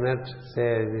 you cannot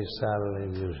say it's all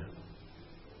illusion.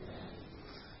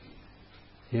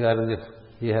 You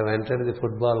have entered the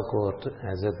football court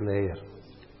as a player.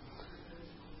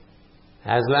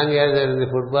 As long as you are in the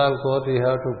football court, you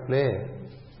have to play.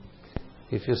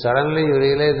 If you suddenly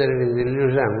realize that it is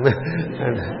illusion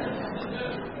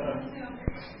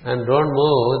and don't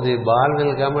move, the ball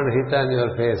will come and hit on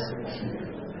your face.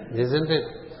 Isn't it?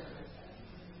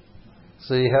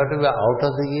 So you have to be out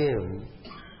of the game.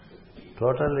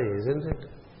 Totally, isn't it?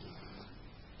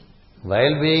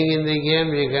 While being in the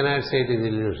game, you cannot say it is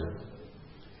illusion.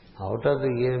 Out of the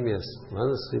game, yes.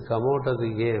 Once you come out of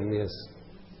the game, yes,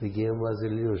 the game was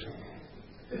illusion.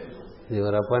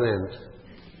 Your opponent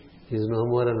is no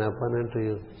more an opponent to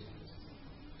you.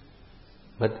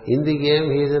 But in the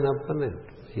game, he is an opponent.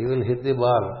 He will hit the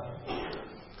ball.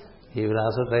 He will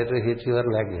also try to hit your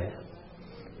leg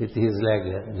with his leg.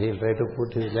 He will try to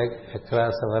put his leg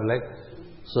across our leg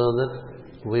so that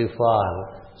we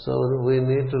fall. So we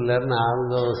need to learn all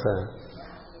those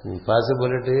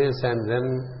possibilities and then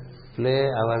play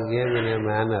our game in a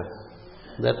manner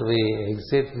that we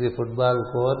exit the football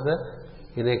court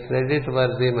in a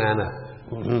credit-worthy manner.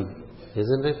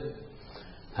 Isn't it?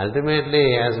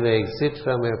 Ultimately, as we exit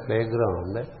from a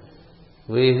playground,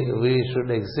 we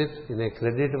should exit in a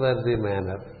credit-worthy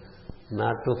manner,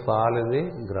 not to fall in the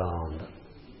ground.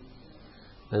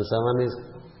 When someone is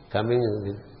coming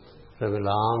from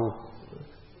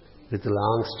with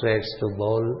long strikes to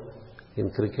bowl in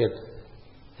cricket,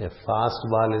 a fast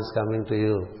ball is coming to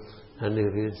you, and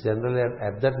if it's generally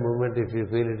at that moment, if you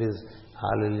feel it is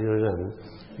all illusion,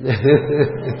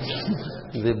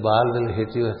 the ball will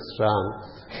hit you strong,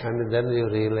 and then you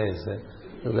realize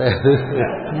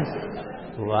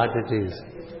what it is.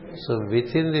 So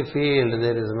within the field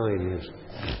there is no illusion.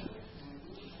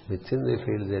 Within the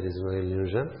field there is no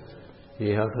illusion.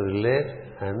 You have to relate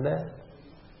and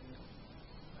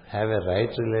have a right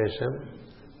relation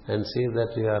and see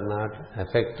that you are not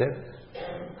affected,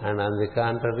 and on the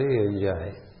contrary you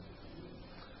enjoy.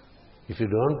 If you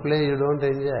don't play, you don't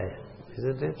enjoy,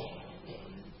 isn't it?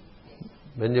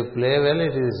 When you play well,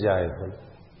 it is joyful.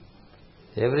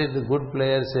 Every good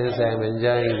player says, I am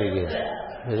enjoying the game,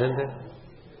 isn't it?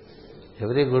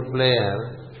 Every good player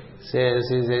says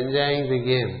he is enjoying the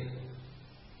game.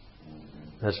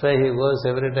 That's why he goes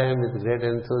every time with great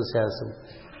enthusiasm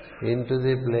into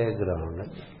the playground.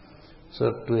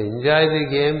 So to enjoy the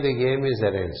game is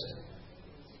arranged.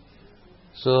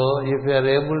 So if you are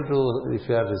able to, if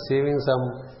you are receiving some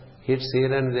hits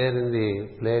here and there in the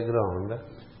playground,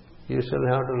 you shall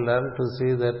have to learn to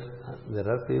see that there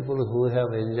are people who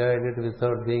have enjoyed it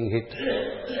without being hit.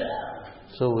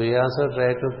 So we also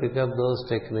try to pick up those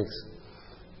techniques.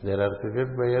 There are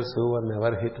cricket players who were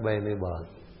never hit by any ball,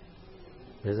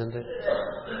 isn't it?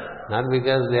 Not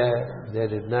because they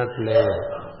did not play well.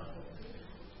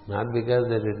 Not because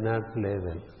they did not play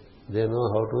well. They know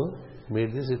how to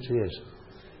meet the situation.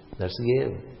 That's the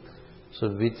game. So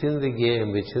within the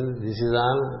game, this is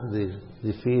all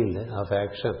the field of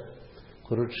action.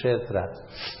 Kurukshetra.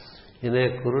 In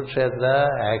a Kurukshetra,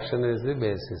 action is the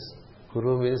basis.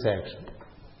 Kuru means action,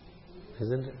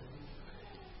 isn't it?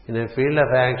 In a field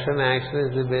of action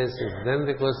is the basis. Then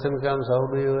the question comes, how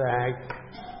do you act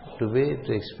to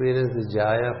experience the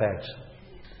joy of action?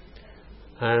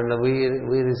 And we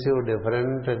receive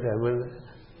different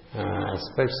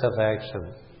aspects of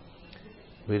action.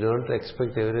 We don't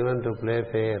expect everyone to play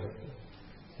fair.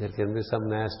 There can be some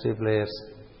nasty players,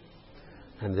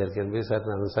 and there can be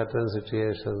certain uncertain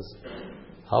situations.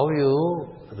 How you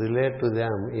relate to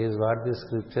them is what the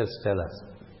scriptures tell us.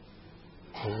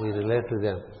 How we relate to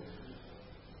them.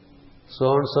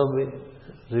 So-and-so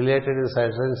related in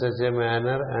such and such a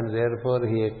manner, and therefore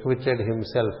he acquitted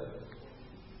himself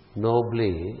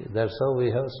nobly. That's how we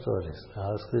have stories.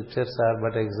 Our scriptures are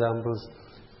but examples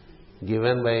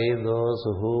given by those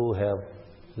who have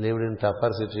lived in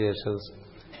tougher situations,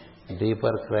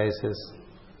 deeper crisis.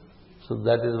 So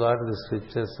that is what the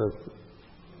scriptures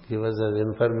give us as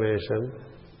information,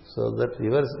 so that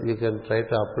you can try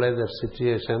to apply that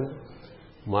situation,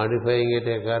 modifying it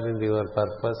according to your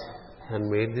purpose, and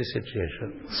meet the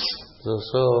situation.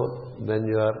 So when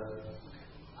your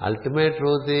ultimate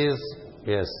truth is,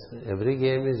 yes, every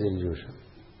game is illusion.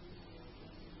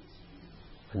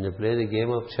 When you play the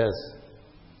game of chess,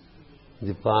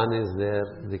 the pawn is there,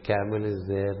 the camel is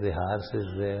there, the horse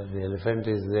is there, the elephant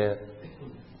is there,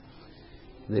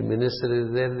 the minister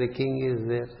is there, the king is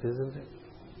there, isn't it?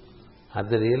 Are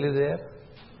they really there?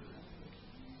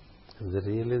 Are they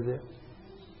really there?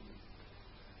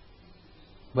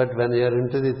 But when you are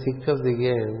into the thick of the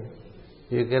game,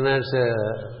 you cannot say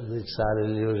it's all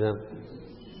illusion.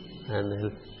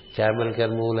 And camel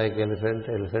can move like elephant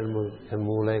can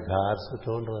move like horse.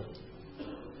 Don't worry.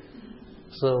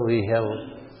 So we have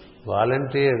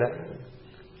volunteered.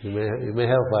 You may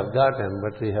have forgotten,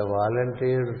 but we have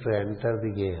volunteered to enter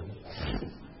the game.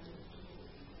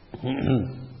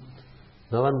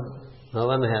 No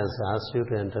one has asked you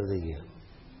to enter the game.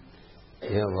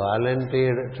 You have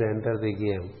volunteered to enter the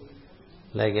game,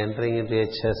 like entering into a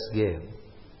chess game.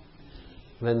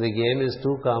 When the game is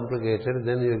too complicated,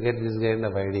 then you get this kind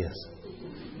of ideas.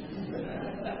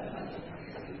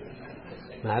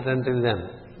 Not until then.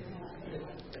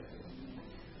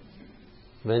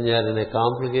 When you are in a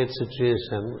complicated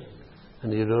situation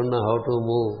and you don't know how to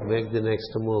move, make the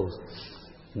next move,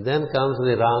 then comes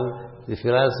the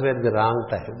philosophy at the wrong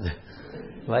time.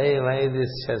 Why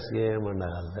this chess game and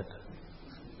all that?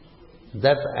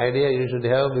 That idea you should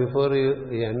have before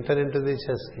you enter into the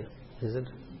chess game, isn't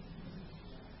it?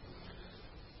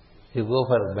 You go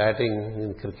for batting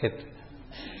in cricket,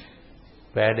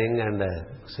 padding and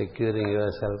securing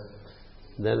yourself.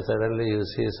 Then suddenly you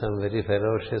see some very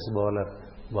ferocious bowler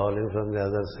bowling from the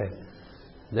other side.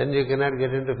 Then you cannot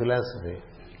get into philosophy.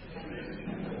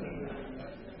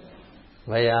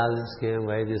 Why all this game?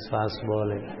 Why this fast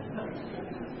bowling?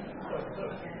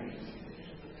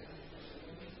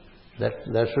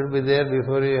 That should be there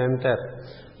before you enter.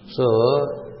 So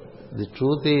the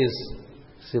truth is,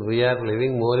 See, we are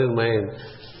living more in mind,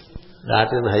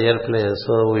 not in higher planes,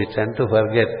 so we tend to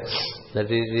forget that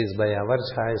it is by our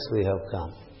choice we have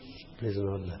come. Please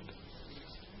note that.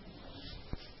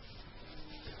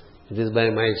 It is by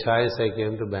my choice I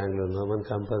came to Bangalore. No one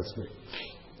compels me.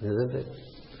 Isn't it?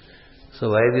 So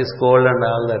why this cold and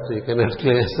all that? You cannot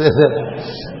say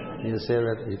that. You say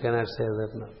that. You cannot say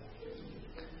that now.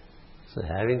 So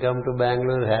having come to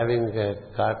Bangalore, having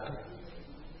caught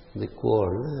the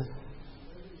cold,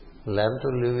 learn to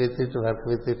live with it, work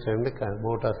with it, and come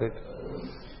out of it.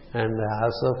 And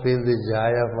also feel the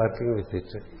joy of working with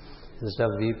it, instead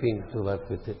of weeping to work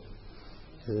with it.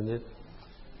 Isn't it?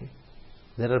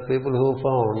 There are people who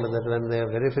found that when they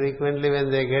very frequently when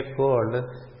they get cold,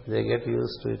 they get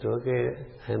used to it. Okay,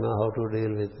 I know how to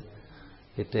deal with it.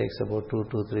 It takes about 2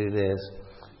 to 3 days.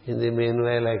 In the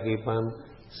meanwhile, I keep on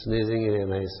sneezing in a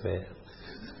nice way.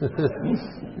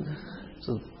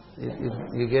 So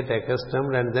you get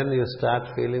accustomed and then you start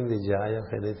feeling the joy of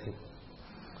anything.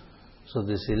 So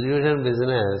this illusion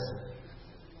business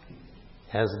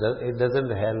it doesn't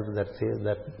help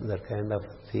that kind of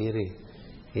theory.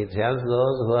 It helps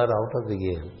those who are out of the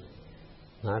game,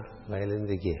 not while in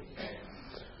the game.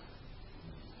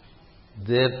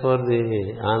 Therefore, the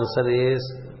answer is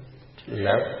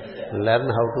learn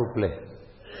how to play.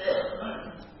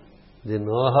 The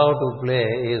know-how to play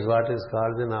is what is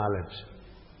called the knowledge.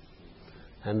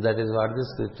 And that is what the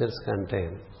scriptures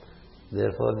contain.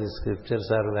 Therefore, the scriptures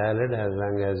are valid as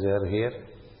long as you are here.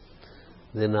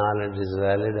 The knowledge is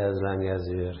valid as long as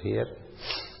you are here.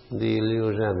 The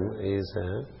illusion is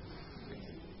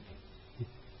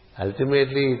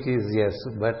ultimately it is yes,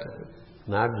 but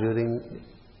not during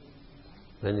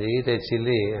when you eat a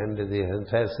chili and the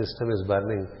entire system is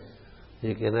burning.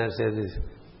 You cannot say this.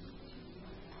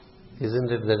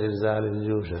 Isn't it that it is all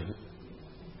illusion?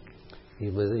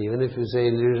 Even if you say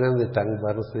illusion, the tongue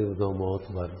burns, the mouth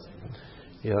burns.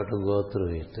 You have to go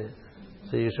through it.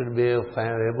 So you should be able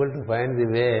to find the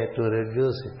way to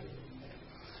reduce it.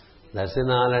 That's the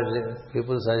knowledge.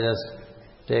 People suggest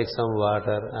take some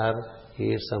water or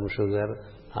eat some sugar.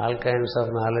 All kinds of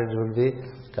knowledge will be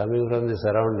coming from the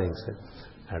surroundings.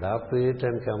 Adapt to it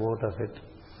and come out of it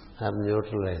or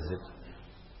neutralize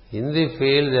it. In the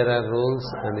field there are rules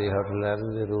and you have to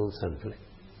learn the rules and play.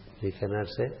 You cannot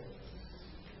say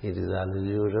it is all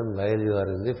illusion while you are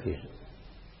in the field.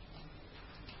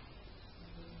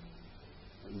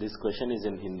 This question is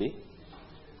in Hindi.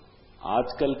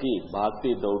 आजकल की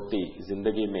भागती दौड़ती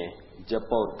जिंदगी में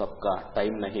जप और तप का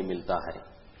टाइम नहीं मिलता है.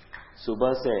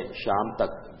 सुबह से शाम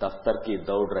तक दफ्तर की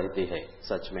दौड़ रहती है.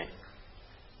 सच में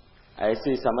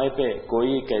ऐसे समय पे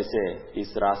कोई कैसे इस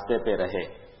रास्ते पे रहे,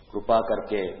 कृपा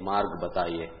करके मार्ग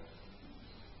बताइए.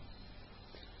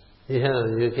 Yeah,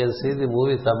 you can see the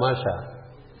movie Tamasha.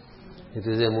 It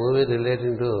is a movie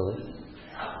relating to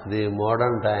the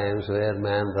modern times where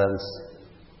man runs.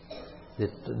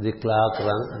 The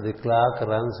clock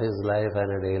runs his life on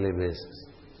a daily basis.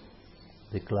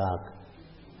 The clock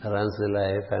runs the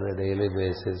life on a daily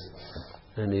basis,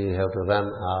 and you have to run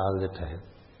all the time.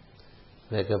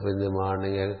 Wake up in the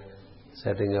morning,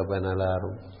 setting up an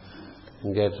alarm,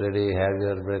 get ready, have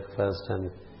your breakfast,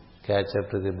 and catch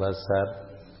up to the bus or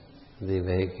the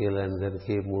vehicle, and then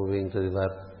keep moving to the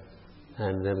work,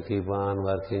 and then keep on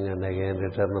working, and again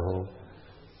return home.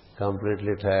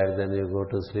 Completely tired, then you go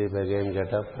to sleep, again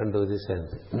get up and do the same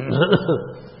thing.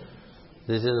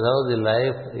 This is how the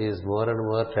life is more and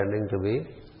more tending to be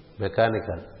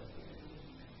mechanical.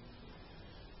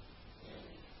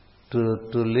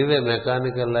 To live a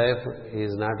mechanical life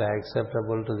is not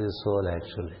acceptable to the soul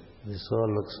actually. The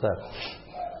soul looks for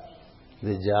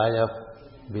the joy of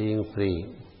being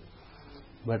free.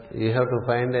 But you have to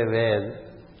find a way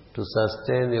to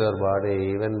sustain your body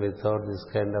even without this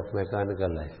kind of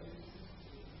mechanical life.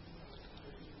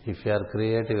 If you are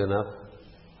creative enough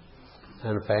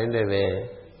and find a way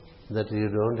that you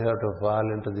don't have to fall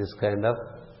into this kind of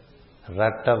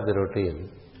rut of the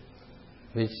routine,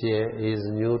 which is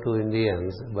new to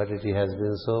Indians, but it has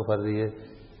been so for the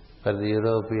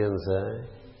Europeans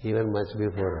even much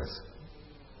before us.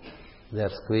 They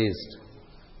are squeezed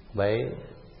by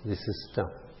the system.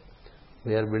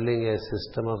 We are building a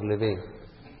system of living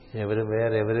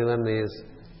where everyone is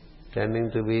tending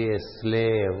to be a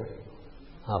slave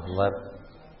of work,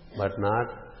 but not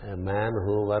a man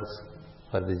who works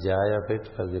for the joy of it,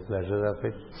 for the pleasure of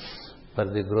it, for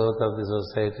the growth of the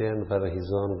society and for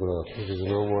his own growth. It is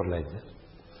no more like that.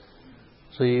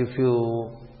 So if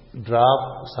you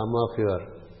drop some of your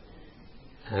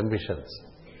ambitions,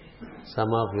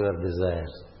 some of your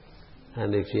desires,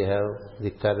 and if you have the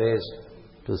courage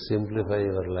to simplify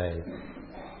your life,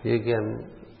 you can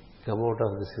come out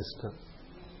of the system.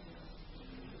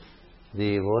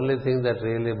 The only thing that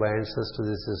really binds us to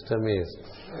the system is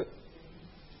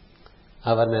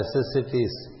our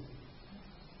necessities.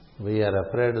 We are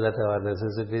afraid that our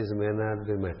necessities may not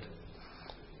be met.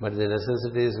 But the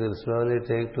necessities will slowly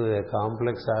take to a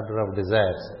complex order of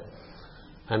desires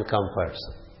and comforts.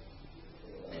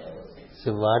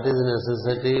 So what is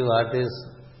necessity, what is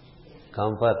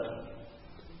comfort?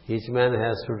 Each man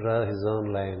has to draw his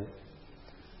own line.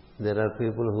 There are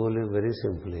people who live very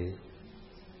simply.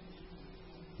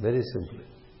 Very simply.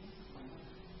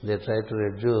 They try to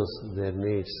reduce their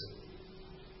needs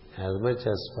as much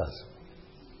as possible.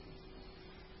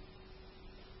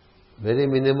 Very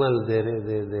minimal,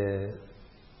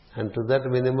 and to that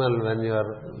minimal, when you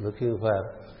are looking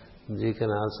for, you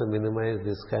can also minimize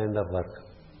this kind of work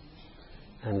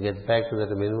and get back to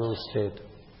that minimum state.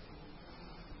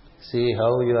 See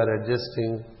how you are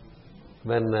adjusting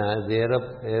when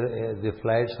the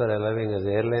flights were allowing us,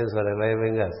 airlines were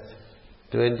allowing us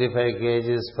 25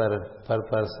 kgs per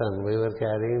person. We were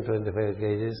carrying 25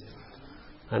 kgs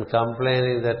and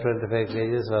complaining that 25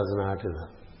 kgs was not enough.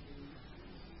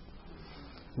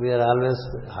 We are always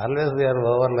we are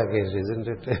over luggage, isn't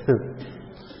it?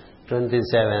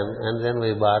 27, and then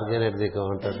we bargain at the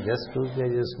counter, just 2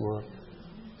 kgs more,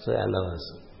 so allow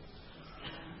us.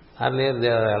 Earlier they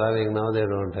are allowing, now they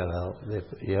don't allow.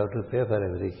 You have to pay for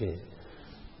every kg.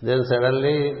 Then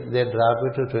suddenly they drop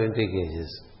it to 20 kgs.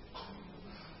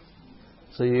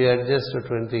 So you adjust to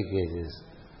 20 kgs.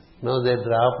 Now they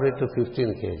dropped it to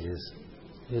 15 kgs,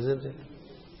 isn't it?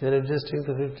 They are adjusting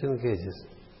to 15 kgs.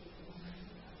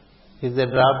 If they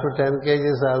drop to 10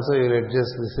 kgs also, you will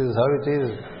adjust. This is how it is.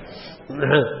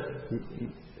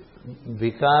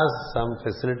 Because some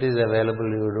facility is available,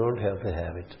 you don't have to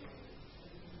have it.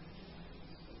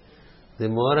 The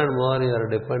more and more you are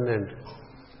dependent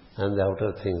on the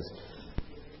outer things,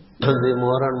 the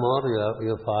more and more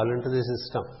you fall into the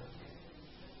system.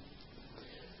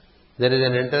 There is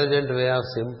an intelligent way of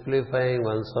simplifying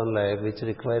one's own life which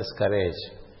requires courage.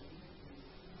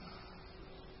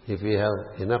 If you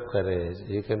have enough courage,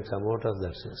 you can come out of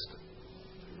that system.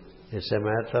 It's a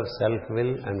matter of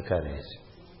self-will and courage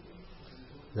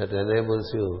that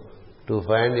enables you to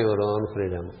find your own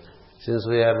freedom. Since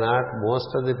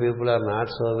most of the people are not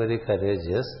so very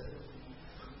courageous,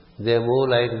 they move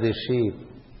like the sheep.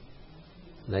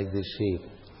 Like the sheep.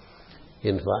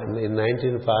 In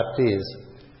 1940s,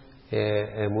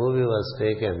 a movie was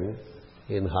taken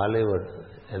in Hollywood,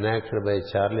 enacted by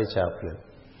Charlie Chaplin.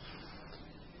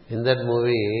 In that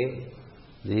movie,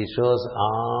 he shows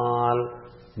all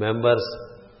members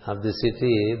of the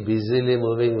city busily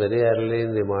moving very early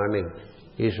in the morning.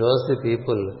 He shows the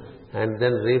people and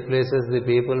then replaces the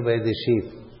people by the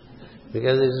sheep.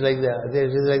 Because it is like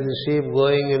the sheep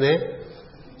going in a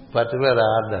particular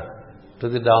order to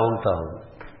the downtown.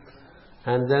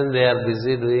 And then they are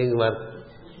busy doing work.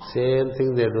 Same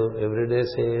thing they do. Every day,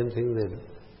 same thing they do.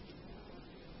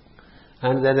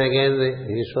 And then again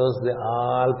he shows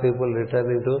all people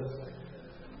returning to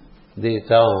the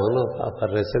town for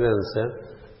residence,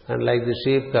 and like the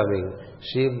sheep coming.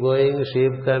 Sheep going,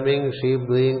 sheep coming, sheep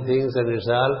doing things, and it's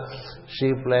all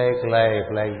sheep-like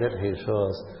life, like that he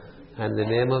shows. And the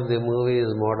name of the movie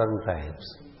is Modern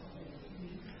Times.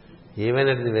 Even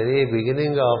at the very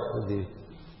beginning of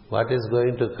what is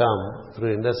going to come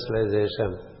through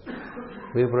industrialization,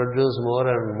 we produce more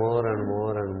and more and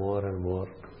more and more and more.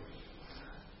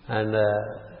 And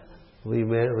we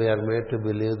are made to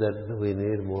believe that we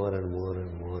need more and more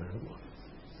and more and more.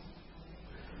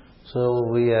 So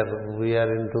we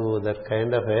are into that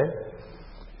kind of a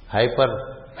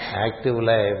hyper-active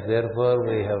life. Therefore,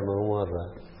 we have no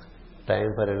more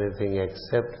time for anything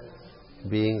except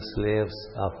being slaves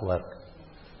of work.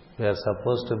 We are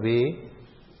supposed to be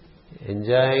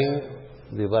enjoying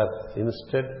the work.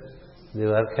 Instead, the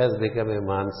work has become a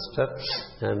monster,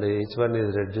 and each one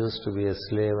is reduced to be a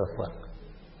slave of work.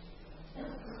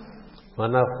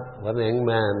 One young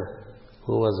man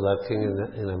who was working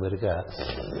in America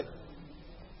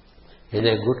in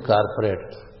a good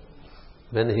corporate,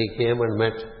 when he came and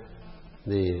met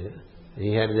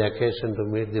he had the occasion to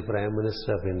meet the Prime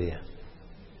Minister of India.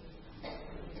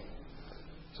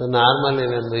 So normally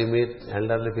when we meet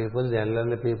elderly people, the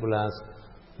elderly people ask,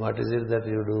 what is it that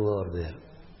you do over there?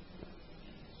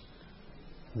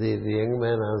 The young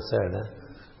man answered,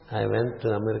 I went to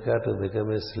America to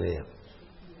become a slave.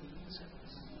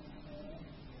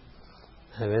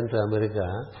 I went to America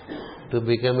to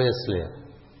become a slave.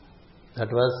 That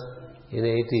was in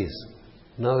 80s.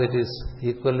 Now it is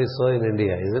equally so in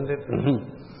India, isn't it?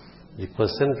 The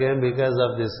question came because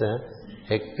of this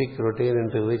hectic routine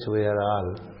into which we are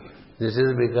all This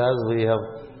is because we have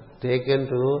taken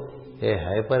to a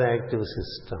hyperactive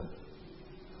system.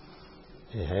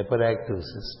 A hyperactive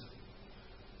system.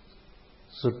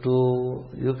 So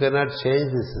you cannot change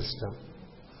the system.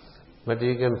 But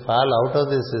you can fall out of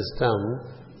the system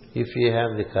if you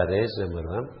have the courage, number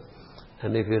one,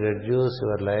 and if you reduce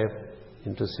your life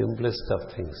into simplest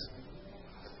of things.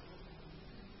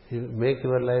 You make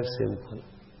your life simple.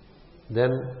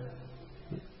 Then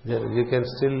you can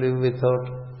still live without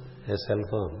a cell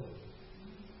phone.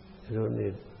 You don't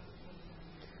need.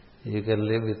 You can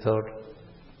live without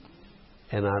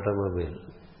an automobile.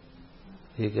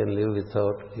 You can live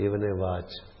without even a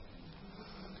watch.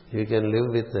 You can live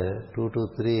with 2 to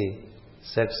 3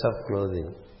 sets of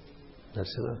clothing.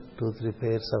 That's enough. 2-3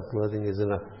 pairs of clothing is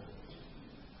enough.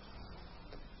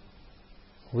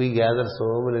 We gather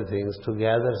so many things. To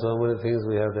gather so many things,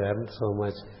 we have to earn so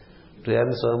much. To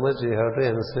earn so much, you have to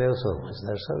enslave so much.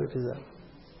 That's how it is.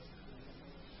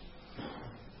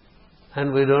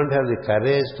 And we don't have the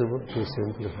courage to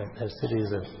simplify. That's the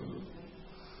reason.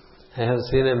 I have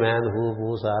seen a man who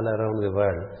moves all around the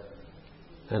world,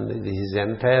 and his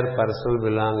entire personal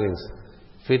belongings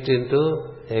fit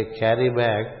into a carry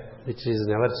bag which is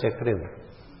never checked in.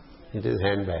 It is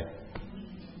handbag.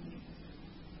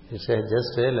 It's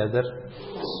just a leather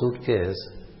suitcase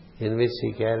in which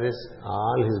he carries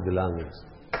all his belongings.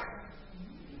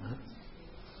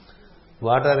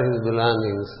 What are his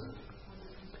belongings?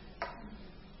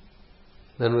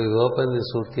 When we open the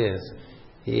suitcase,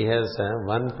 he has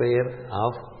one pair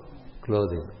of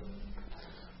clothing.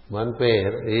 One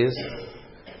pair is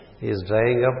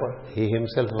drying up, he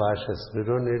himself washes. We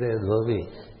don't need a dhobi.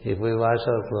 If we wash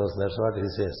our clothes, that's what he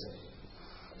says.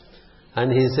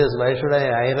 And he says, why should I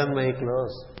iron my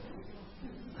clothes?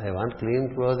 I want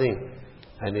clean clothing.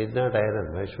 I need not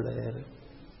iron. Why should I iron?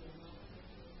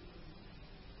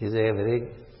 He is a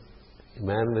very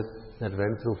man that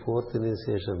went through fourth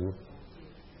initiation,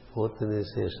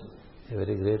 a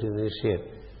very great initiate.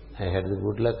 I had the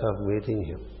good luck of meeting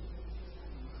him.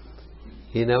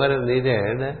 He never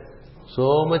needed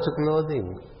so much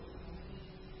clothing.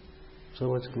 So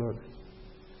much clothing.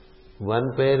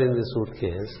 One pair in the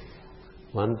suitcase,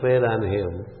 one pair on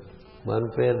him,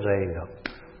 one pair drying up.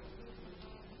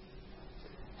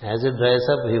 As it dries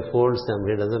up, he folds them,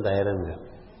 he doesn't iron them.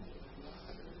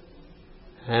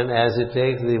 And as he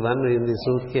takes the one in the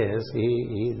suitcase,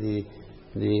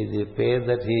 the pair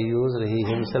that he used, he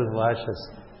himself washes.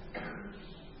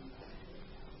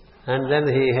 And then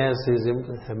he has his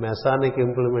Masonic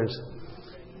implements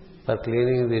for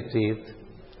cleaning the teeth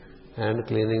and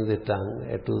cleaning the tongue,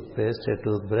 a toothpaste, a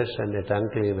toothbrush and a tongue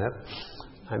cleaner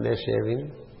and a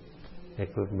shaving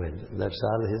equipment. That's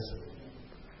all his.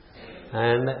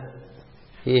 And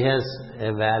he has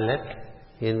a wallet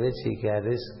in which he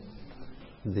carries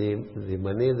the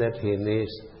money that he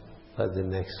needs for the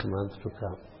next month to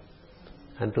come.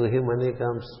 And to him money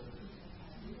comes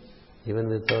even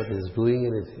without his doing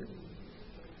anything.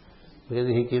 Because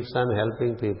he keeps on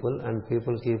helping people and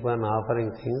people keep on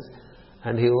offering things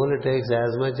and he only takes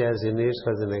as much as he needs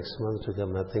for the next month to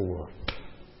come, nothing more.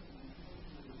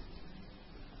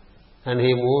 And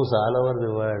he moves all over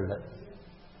the world.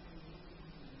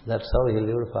 That's how he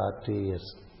lived 40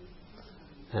 years.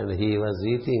 And he was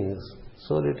eating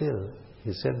so little.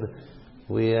 He said,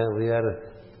 we are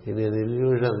in an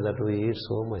illusion that we eat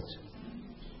so much.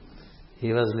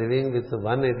 He was living with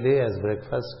one idli as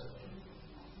breakfast.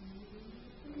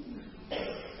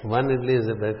 One idli is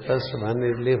a breakfast, one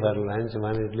idli for lunch,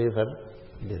 one idli for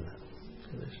dinner.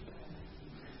 Finished.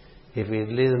 If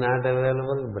idli is not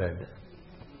available, bread.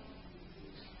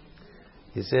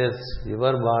 He says, your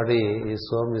body is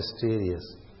so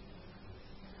mysterious.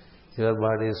 Your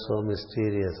body is so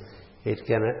mysterious. It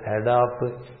can adapt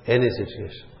to any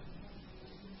situation.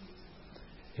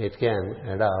 It can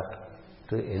adapt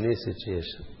to any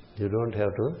situation. You don't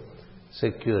have to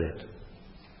secure it.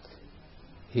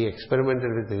 He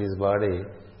experimented with his body,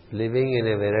 living in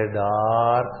a very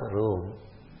dark room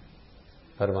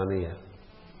for 1 year.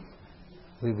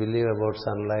 We believe about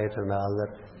sunlight and all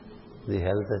that, the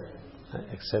health,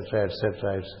 etc.,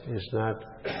 etc. It's not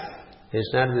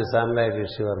the sunlight,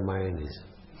 it's your mind.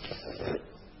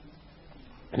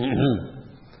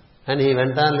 And he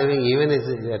went on living even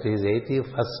at his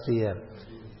 81st year.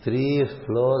 3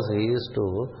 floors he used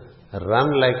to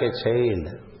run like a child.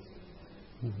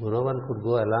 No one could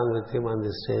go along with him on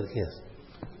the staircase,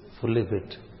 fully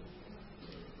fit.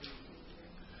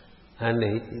 And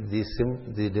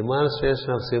the demonstration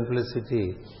of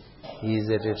simplicity is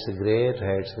at its great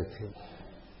heights with him.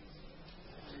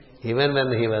 Even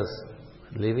when he was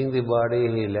leaving the body,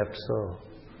 he left so.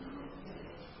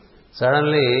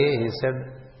 Suddenly he said,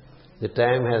 the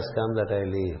time has come that I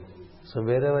leave. So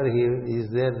wherever he is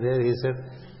there he said,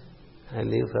 I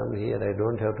leave from here. I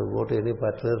don't have to go to any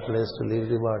particular place to leave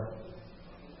the body.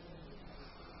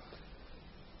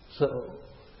 So,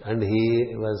 and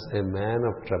he was a man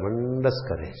of tremendous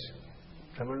courage.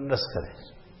 Tremendous courage.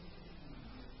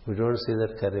 We don't see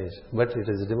that courage, but it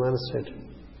is demonstrated.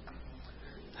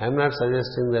 I am not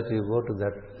suggesting that you go to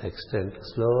that extent.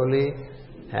 Slowly,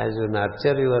 as you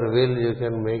nurture your will, you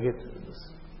can make it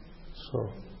so.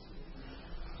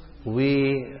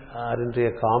 We are into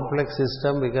a complex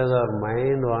system because our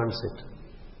mind wants it.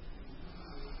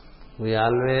 We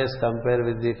always compare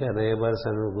with the neighbors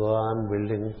and go on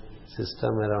building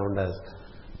system around us,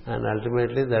 and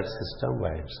ultimately that system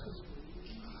binds us.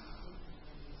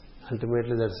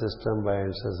 Ultimately that system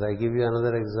binds us. I give you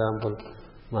another example.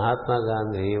 Mahatma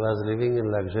Gandhi, he was living in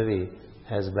luxury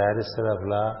as barrister of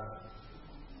law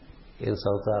in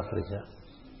South Africa.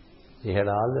 He had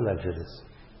all the luxuries.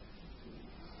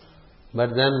 But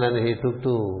then when he took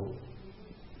to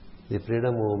the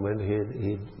freedom movement,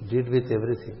 he did with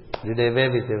everything, did away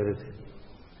with everything.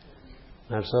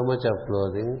 Not so much of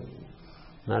clothing,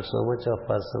 not so much of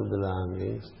personal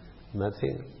belongings,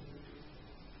 nothing.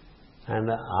 And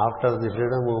after the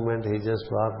freedom movement, he just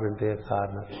walked into a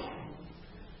corner,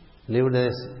 lived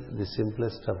the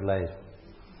simplest of life.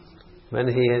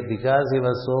 Because he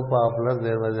was so popular,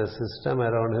 there was a system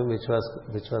around him which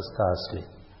was costly.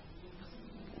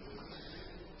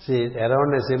 See,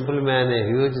 around a simple man, a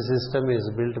huge system is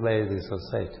built by the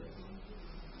society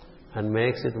and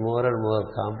makes it more and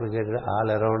more complicated all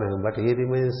around him. But he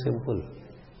remains simple.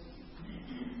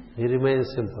 He remains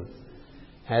simple.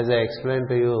 As I explained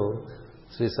to you,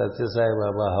 Sri Satya Sai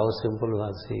Baba, how simple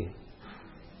was he?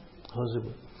 How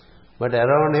simple. But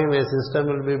around him a system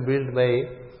will be built by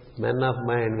men of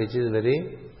mind which is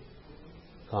very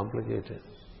complicated.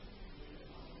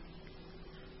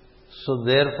 So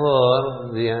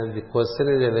therefore, the question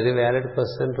is a very valid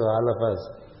question to all of us.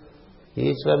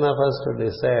 Each one of us to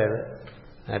decide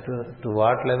to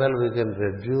what level we can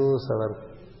reduce our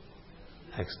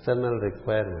external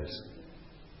requirements.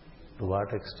 To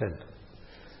what extent?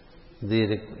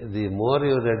 The more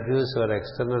you reduce your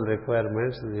external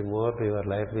requirements, the more your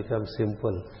life becomes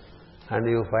simple. And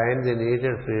you find the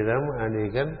needed freedom, and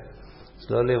you can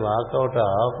slowly walk out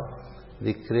of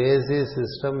the crazy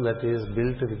system that is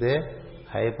built with a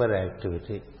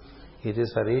hyperactivity. It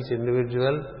is for each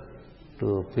individual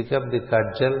to pick up the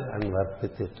cudgel and work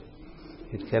with it.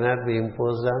 It cannot be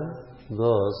imposed on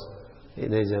those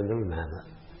in a general manner.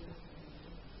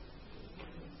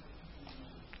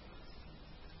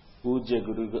 పూజ్య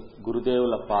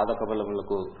గురుదేవుల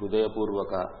పాదకమలములకు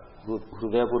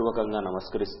హృదయపూర్వకంగా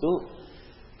నమస్కరిస్తూ,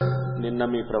 నిన్న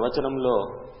మీ ప్రవచనంలో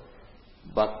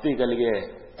భక్తి కలిగే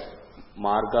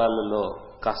మార్గాలలో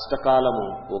కష్టకాలము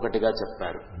ఒకటిగా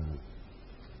చెప్పారు.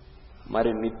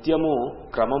 మరి నిత్యము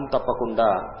క్రమం తప్పకుండా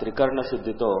త్రికరణ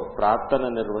శుద్ధితో ప్రార్థన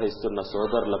నిర్వహిస్తున్న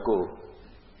సోదరులకు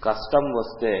కష్టం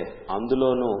వస్తే,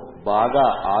 అందులోనూ బాగా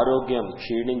ఆరోగ్యం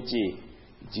క్షీణించి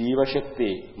జీవశక్తి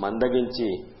మందగించి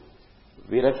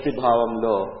విరక్తి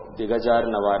భావంలో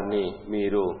దిగజారిన వారిని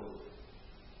మీరు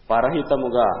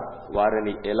పరహితముగా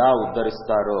వారిని ఎలా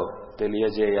ఉద్ధరిస్తారో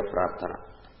తెలియజేయ ప్రార్థన.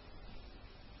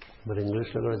 మరి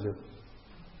ఇంగ్లీష్లో కూడా చెప్పు.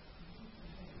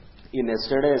 In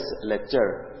yesterday's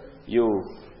lecture, you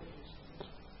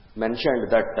mentioned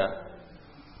that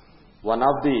one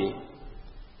of the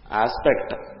aspect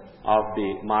of the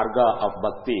marga of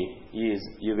bhakti is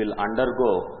you will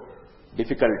undergo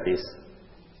difficulties.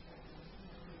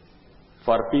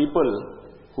 For people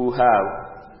who have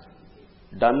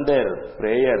done their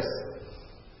prayers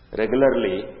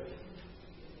regularly,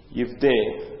 if they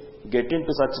get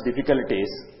into such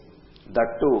difficulties,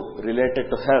 that too related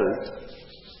to health,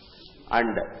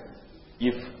 and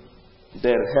if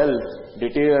their health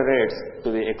deteriorates to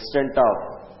the extent of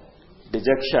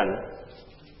dejection,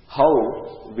 how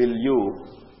will you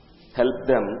help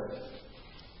them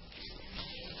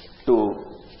to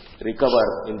recover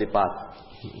in the path?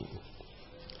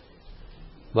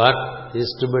 What is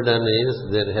to be done is,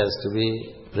 there has to be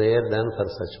prayer done for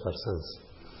such persons.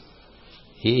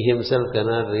 He himself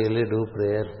cannot really do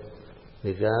prayer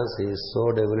because he is so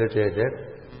debilitated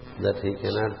that he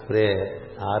cannot pray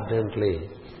ardently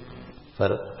for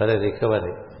a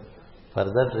recovery. For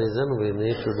that reason, we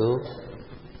need to do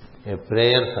a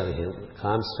prayer for him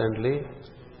constantly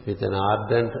with an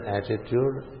ardent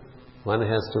attitude. One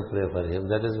has to pray for him.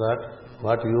 That is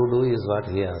what you do is what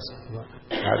he asks.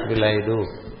 What will I do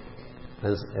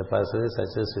when a person is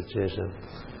such a situation?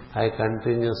 I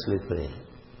continuously pray.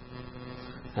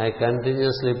 I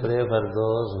continuously pray for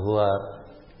those who are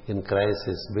in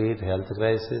crisis, be it health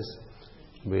crisis,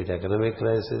 be it economic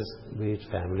crisis, be it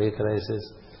family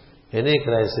crisis, any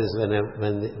crisis, when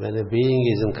a being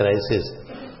is in crisis,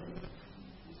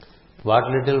 what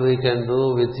little we can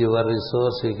do with your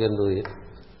resource, we can do it.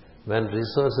 When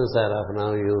resources are of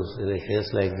no use, in a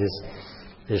case like this,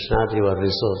 it's not your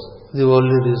resource. The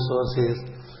only resource is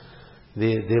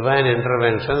the divine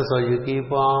intervention, so you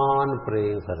keep on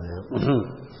praying for them.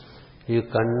 You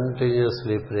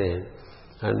continuously pray,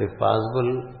 and if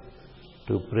possible,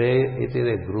 to pray it in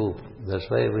a group. That's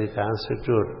why we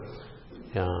constitute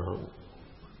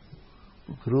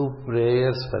group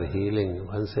prayers for healing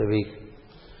once a week.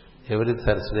 Every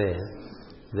Thursday,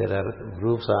 there are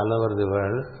groups all over the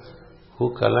world who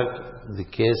collect the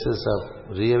cases of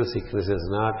real sicknesses,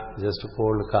 not just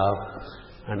cold cough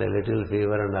and a little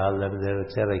fever and all that,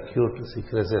 which are acute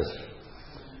sicknesses.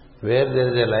 Where there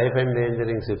is a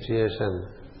life-endangering situation,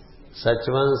 such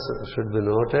ones should be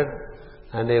noted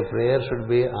and a prayer should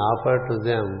be offered to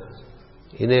them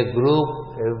in a group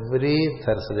every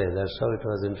Thursday. That's how it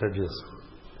was introduced.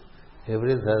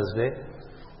 Every Thursday,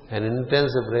 an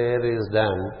intense prayer is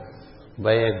done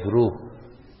by a group,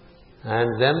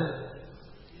 and then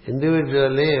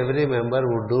individually every member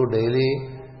would do daily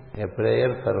a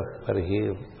prayer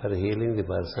for healing the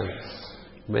person.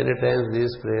 Many times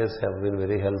these prayers have been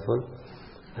very helpful,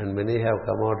 and many have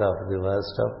come out of the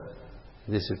worst of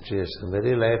the situation.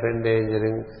 Very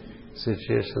life-endangering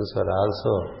situations were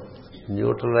also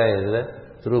neutralized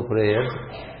through prayer,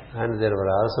 and there were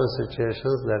also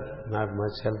situations that not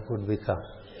much help could come.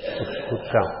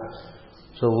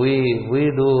 So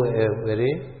we do a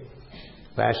very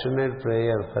passionate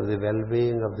prayer for the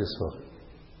well-being of the soul.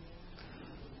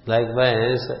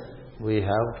 Likewise, we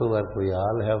have to work, we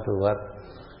all have to work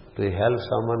to help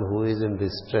someone who is in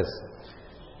distress.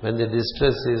 When the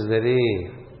distress is very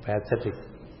pathetic,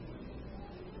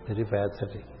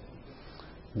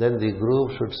 then the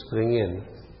group should spring in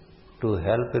to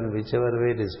help in whichever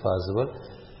way it is possible.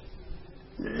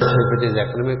 If it is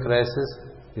economic crisis,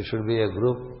 it should be a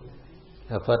group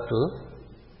effort to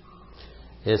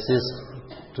assist,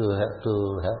 to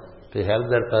help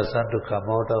that person to come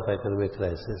out of economic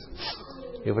crisis.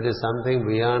 If it is something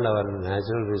beyond our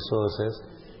natural resources,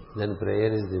 then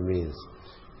prayer is the means.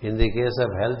 In the case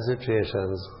of health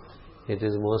situations, it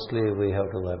is mostly we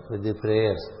have to work with the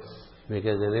prayers,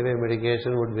 because anyway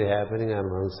medication would be happening on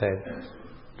one side.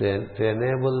 To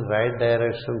enable right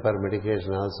direction for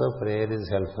medication also, prayer is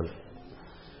helpful.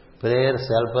 Prayers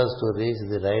help us to reach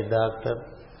the right doctor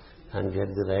and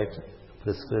get the right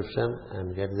prescription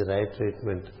and get the right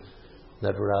treatment.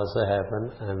 That would also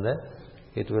happen, and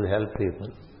it will help people.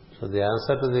 So the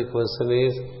answer to the question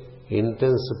is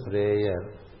intense prayer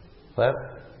for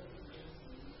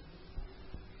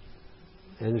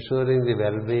ensuring the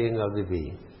well-being of the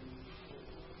being.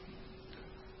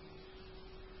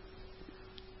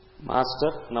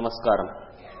 Master, Namaskaram.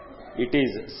 It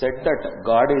is said that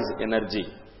God is energy.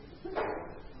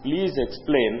 Please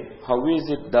explain how is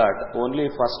it that only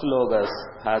first Logos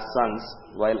has sons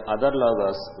while other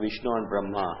Logos, Vishnu and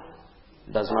Brahma,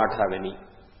 does not have any?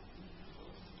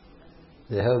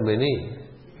 They have many.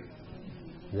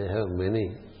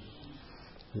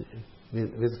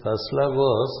 With first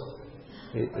Logos,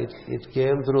 it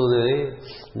came through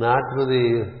not through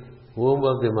the womb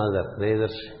of the mother. Neither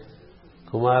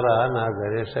Kumara nor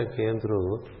Ganesha came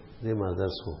through the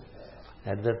mother's womb.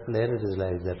 At that plane it is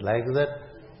like that. Like that,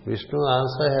 Vishnu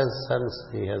also has sons.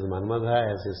 He has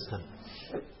Manmadha as his son.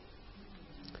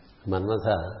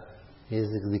 Manmadha is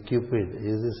the Cupid, he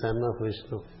is the son of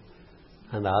Vishnu.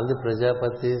 And all the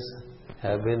Prajapatis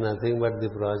have been nothing but the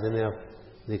progeny of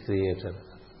the Creator.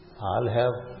 All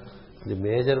have the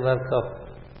major work of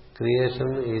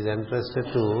creation is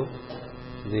entrusted to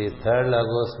the third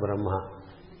Logos, Brahma.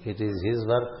 It is his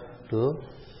work to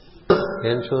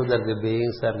ensure that the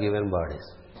beings are given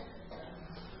bodies.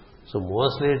 So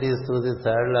mostly it is through the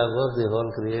third Logos the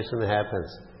whole creation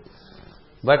happens.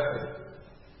 But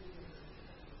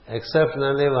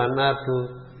exceptionally one or two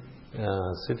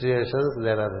situations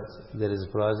there is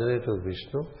progeny to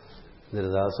Vishnu, there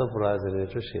is also progeny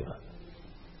to Shiva.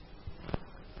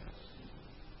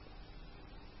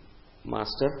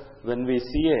 Master, when we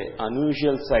see an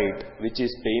unusual sight which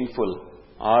is painful,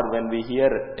 or when we hear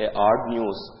a odd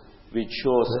news which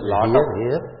shows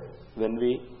when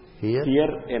we hear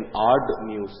an odd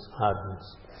news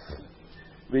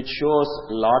which shows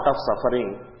lot of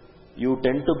suffering, you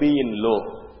tend to be in low.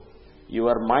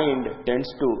 Your mind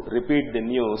tends to repeat the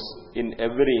news in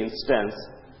every instance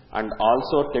and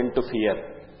also tend to fear.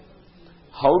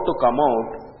 How to come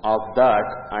out of that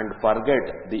and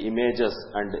forget the images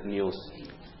and news?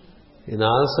 In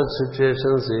all such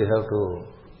situations, you have to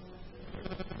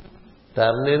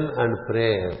turn in and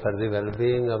pray for the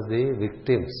well-being of the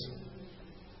victims.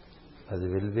 For the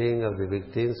well-being of the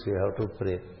victims, we have to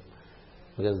pray.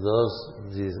 Because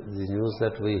the news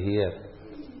that we hear,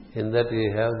 in that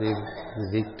we have the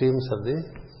victims of the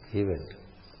event.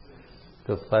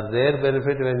 So for their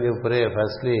benefit, when you pray,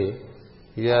 firstly,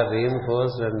 you are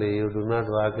reinforced and you do not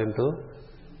walk into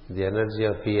the energy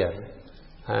of fear.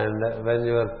 And when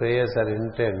your prayers are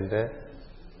intent,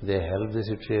 they help the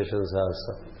situations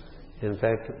also. In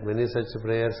fact, many such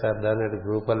prayers are done at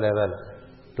groupal level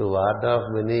to ward off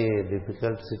many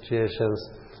difficult situations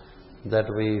that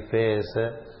we face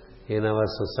in our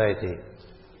society.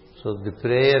 So the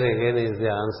prayer again is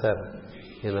the answer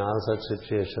in all such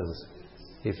situations.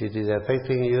 If it is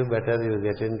affecting you, better you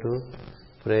get into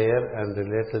prayer and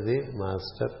relate to the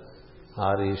Master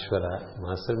or Ishvara.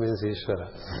 Master means Ishvara,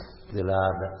 the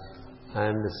Lord.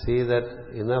 And see that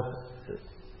enough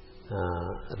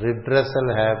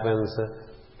redressal happens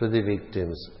to the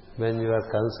victims. When your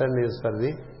concern is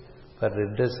for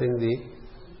redressing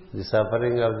the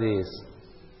suffering of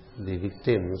the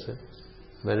victims,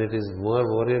 when it is more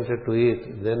oriented to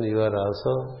it, then you are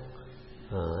also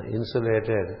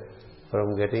insulated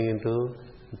from getting into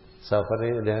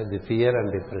suffering, the fear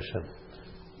and depression.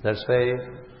 That's why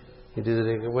it is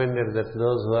recommended that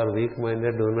those who are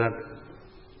weak-minded do not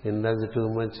indulge too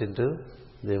much into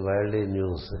the worldly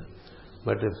news.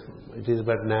 But if it is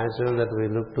but natural that we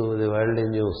look to the worldly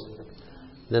news,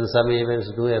 then some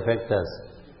events do affect us.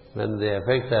 When they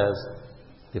affect us,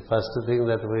 the first thing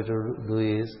that we do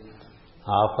is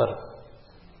offer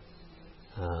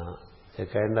a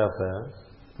kind of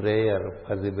a prayer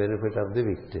for the benefit of the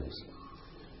victims.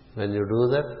 When you do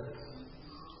that,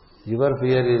 your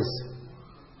fear is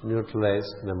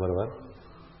neutralized, number one.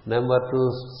 Number two,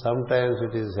 sometimes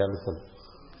it is helpful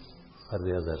for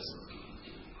the others.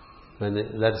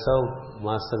 That's how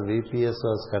Master VPS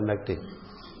was conducting.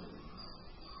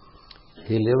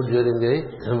 He lived during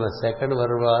the Second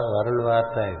World War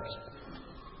times.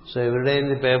 So every day in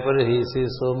the paper he sees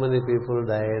so many people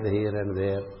died here and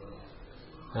there.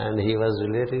 And he was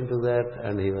relating to that,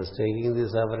 and he was taking the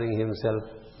suffering himself.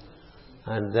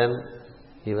 And then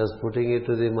he was putting it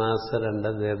to the Master and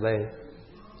thereby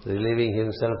relieving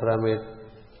himself from it.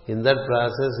 In that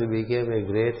process he became a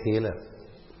great healer.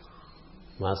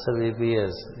 Master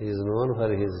VPS is known for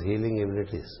his healing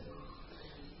abilities.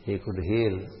 He could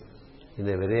heal in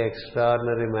a very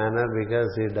extraordinary manner because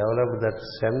he developed that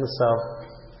sense of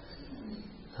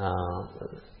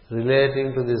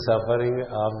relating to the suffering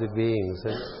of the beings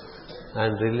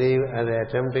and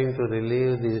attempting to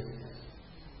relieve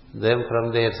them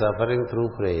from their suffering through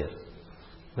prayer.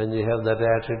 When you have that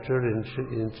attitude,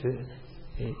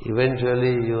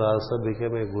 eventually you also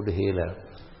become a good healer.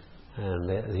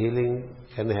 And healing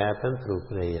can happen through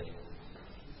prayer.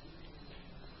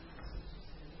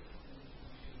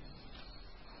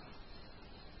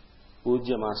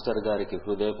 పూజ్య master గారికి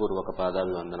హృదయపూర్వక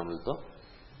పాదాభివందనములతో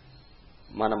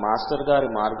మన master గారి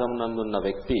మార్గం నందున్న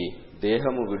వ్యక్తి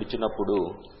దేహము విడిచినప్పుడు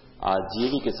ఆ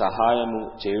జీవికి సహాయము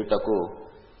చేయుటకు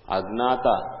అజ్ఞాత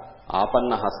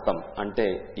ఆపన్న హస్తం అంటే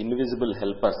ఇన్విజిబుల్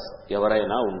హెల్పర్స్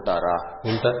ఎవరైనా ఉంటారా?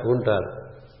 ఉంటారు.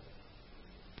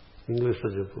 ఇంగ్లీష్లో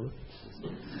చెప్పు.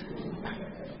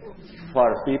 For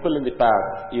people in the path,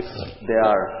 if they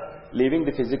are leaving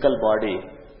the physical body,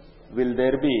 will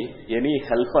there be any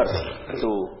helpers to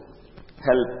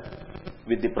help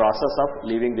with the process of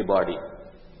leaving the body?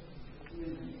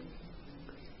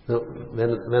 So,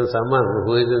 when someone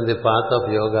who is in the path of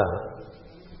yoga,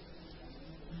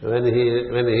 when he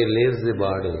leaves the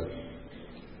body,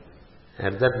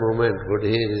 at that moment would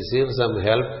he receive some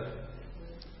help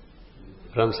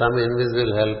from some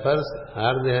invisible helpers,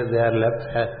 or they are left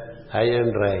high and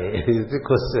dry? Is the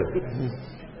question.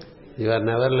 You are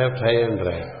never left high and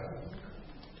dry.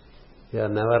 You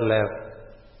are never left.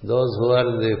 Those who are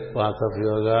in the path of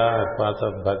yoga or path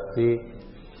of bhakti,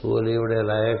 who lived a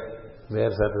life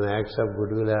where certain acts of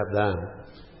goodwill are done,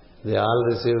 they all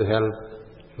receive help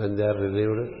when they are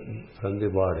relieved from the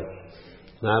body.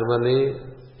 Normally,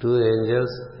 2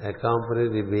 angels accompany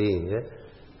the being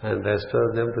and restore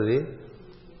them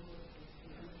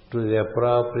to the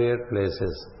appropriate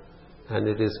places. And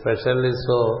it is specially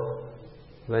so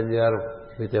when you are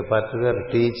with a particular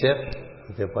teacher,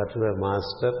 with a particular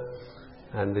master,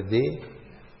 and with the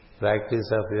practice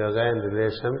of yoga in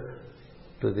relation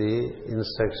to the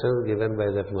instructions given by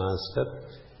that master,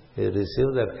 you receive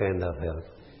that kind of help.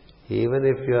 Even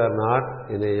if you are not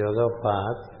in a yoga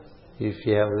path, if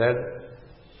you have led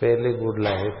fairly good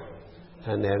life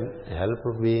and help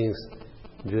beings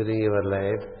during your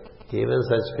life, Even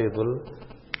such people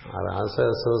are also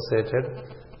associated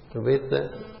with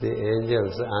the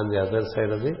angels on the other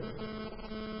side of the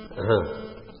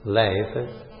life.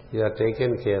 You are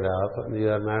taken care of, you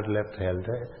are not left held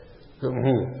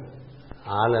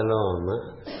all alone.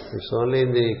 It's only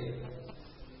in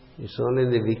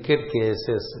the wicked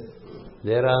cases.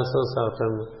 There also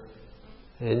certain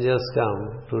angels come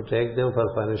to take them for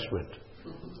punishment.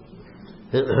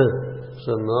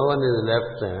 So no one is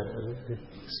left,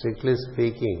 strictly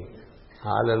speaking,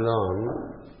 all alone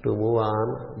to move on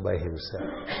by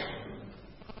himself.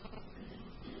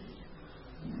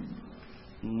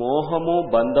 మోహము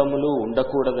బంధములు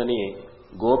ఉండకూడదని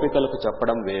గోపికలకు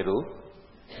చెప్పడం వేరు,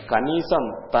 కనీసం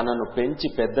తనను పెంచి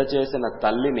పెద్ద చేసిన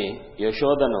తల్లిని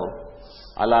యశోదను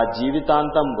అలా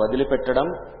జీవితాంతం వదిలిపెట్టడం,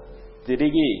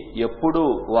 తిరిగి ఎప్పుడూ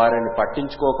వారిని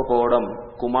పట్టించుకోకపోవడం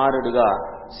కుమారుడిగా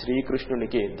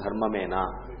శ్రీకృష్ణునికి ధర్మమేనా?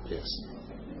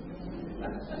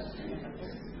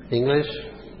 English.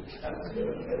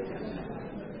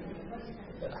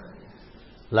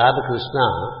 Lord Krishna,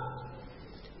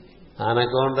 on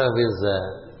account of his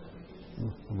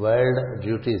world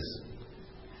duties,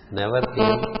 never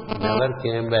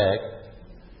came back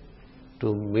to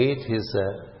meet his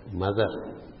mother,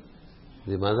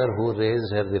 the mother who raised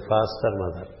her, the foster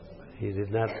mother. He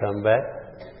did not come back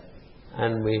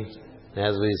and meet.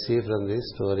 As we see from this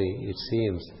story, it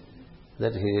seems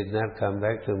that he did not come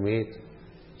back to meet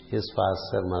his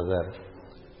foster mother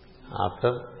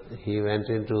after he went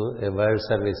into a world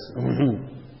service.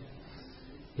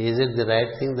 Is it the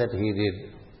right thing that he did?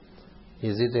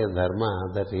 Is it a dharma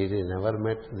that he never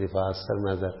met the foster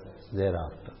mother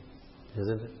thereafter?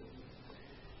 Isn't it?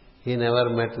 He never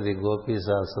met the gopis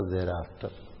also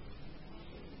thereafter.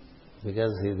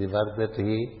 Because the work that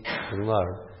he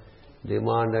involved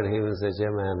demanded him in such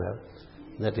a manner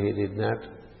that he did not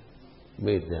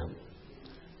meet them.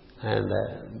 And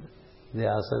they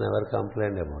also never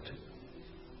complained about it.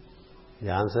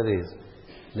 The answer is,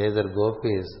 neither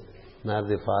gopis nor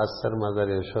the foster mother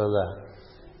Yashoda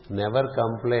never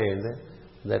complained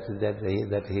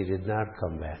that he did not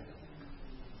come back.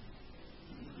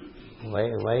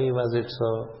 Why was it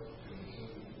so?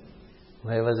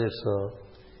 Why was it so?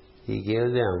 He gave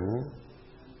them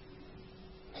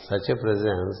such a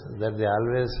presence that they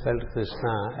always felt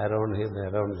Krishna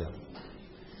around them.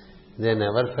 They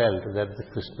never felt that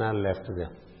Krishna left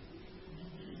them.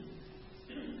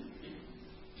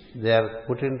 They are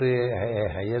put into a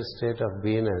higher state of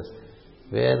beingness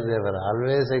where they were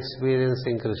always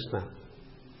experiencing Krishna.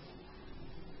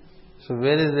 So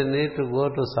where is the need to go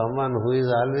to someone who is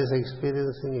always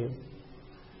experiencing him?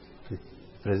 The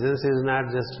presence is not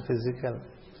just physical.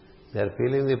 They are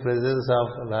feeling the presence of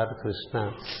Lord Krishna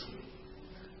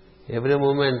every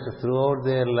moment throughout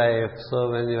their life. So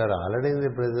when you are already in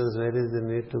the presence, where is the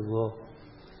need to go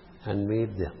and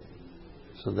meet them?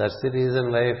 So that's the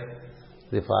reason why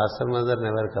the foster mother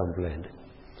never complained.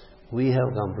 We have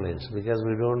complaints because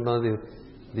we don't know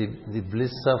the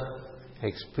bliss of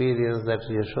experience that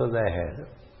Yashoda had.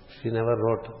 She never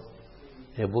wrote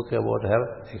a book about her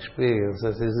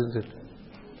experiences, isn't it?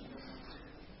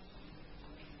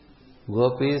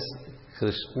 Gopis,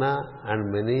 Krishna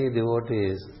and many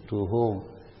devotees to whom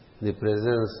the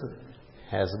presence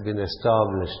has been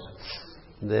established,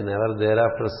 they never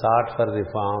thereafter sought for the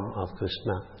form of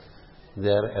Krishna.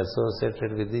 They are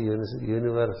associated with the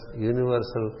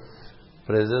universal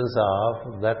presence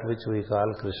of that which we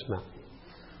call Krishna.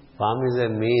 Form is a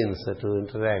means to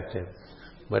interact,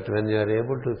 but when you are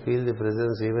able to feel the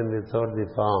presence even without the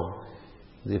form,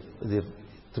 the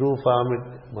through form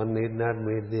one need not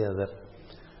meet the other.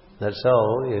 That's how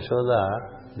Yashoda,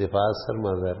 the foster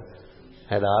mother,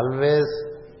 had always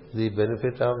the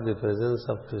benefit of the presence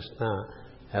of Krishna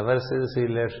ever since he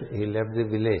left the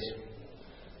village.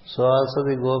 So also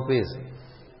the gopis.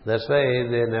 That's why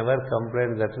they never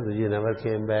complained that you never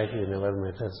came back, you never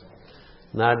met us.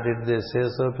 Nor did they say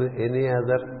so to any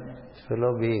other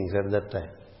fellow beings at that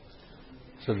time.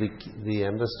 So the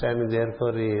understanding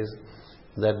therefore is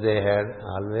that they had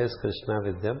always Krishna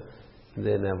with them.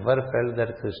 They never felt that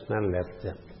Krishna left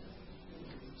them.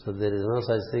 So there is no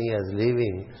such thing as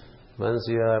leaving once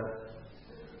you are,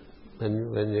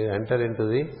 when you enter into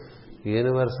the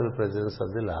universal presence of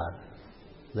the Lord.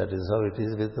 That is how it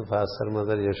is with the foster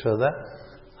mother Yashoda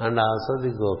and also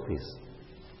the gopis.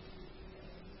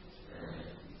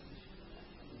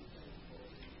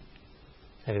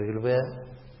 ఎక్కడికి వెళ్ళిపోయా?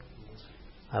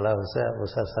 అలా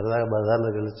ఒకసారి సరదాగా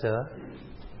బజార్లోకి వెళ్ళొచ్చావా?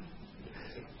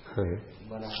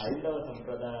 మన హైందవ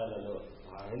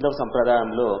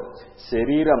సంప్రదాయంలో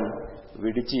శరీరం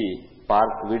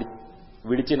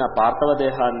విడిచిన పార్థవ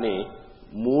దేహాన్ని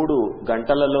 3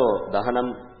 గంటలలో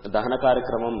దహన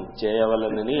కార్యక్రమం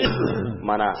చేయవలనని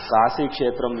మన కాశీ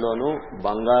క్షేత్రంలోనూ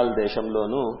బంగాల్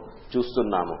దేశంలోనూ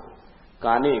చూస్తున్నాము.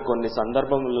 కానీ కొన్ని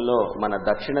సందర్భములలో మన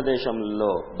దక్షిణ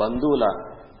దేశంలో బంధువుల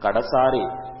కడసారి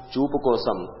చూపు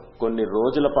కోసం కొన్ని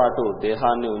రోజుల పాటు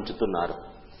దేహాన్ని ఉంచుతున్నారు.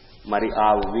 మరి ఆ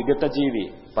విగత జీవి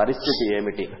పరిస్థితి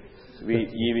ఏమిటి?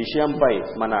 ఈ విషయంపై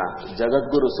మన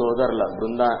జగద్గురు సోదరుల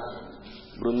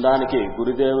బృందానికి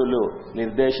గురుదేవులు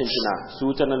నిర్దేశించిన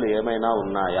సూచనలు ఏమైనా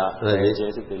ఉన్నాయా?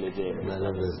 దయచేసి తెలియజేయండి.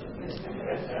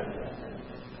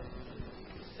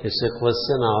 It's a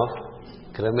question of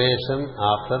cremation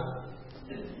after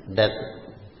death.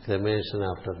 Cremation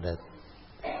after death.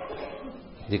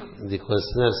 The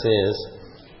questioner says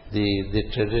the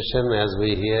tradition as we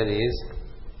hear is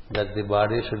that the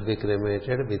body should be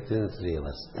cremated within 3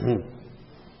 hours.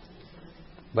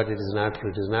 But it is not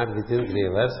within 3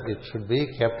 hours. It should be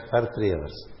kept for 3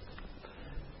 hours.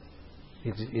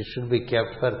 It should be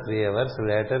kept for 3 hours.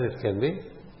 Later it can be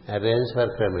arranged for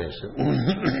cremation.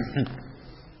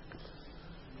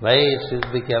 Why it should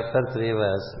be kept for 3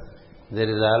 hours? There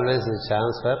is always a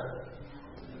chance for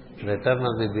return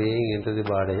of the being into the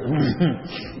body.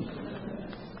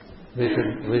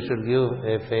 We should give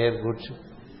a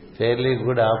fairly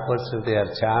good opportunity or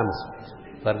chance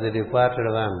for the departed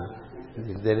one,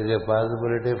 if there is a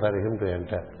possibility for him to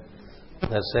enter.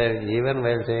 That's why even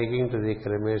while taking to the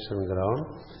cremation ground,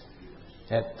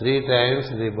 at 3 times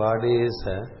the body is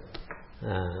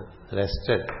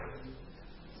rested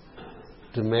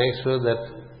to make sure that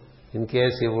in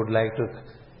case he would like to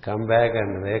come back and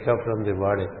wake up from the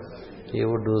body, he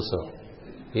would do so.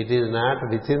 It is not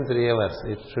within 3 hours.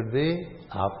 It should be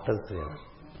after 3 hours.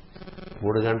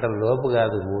 3 గంటల లోపు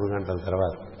కాదు, 3 గంటల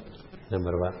తర్వాత.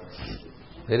 Number 1.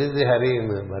 Where is the hurry in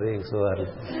burying so or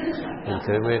in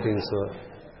cremating so?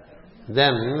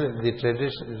 Then the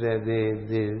tradition,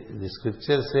 the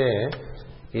scriptures say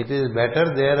it is better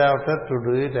thereafter to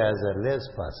do it as early as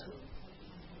possible.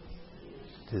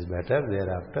 It is better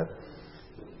thereafter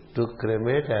to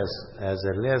cremate as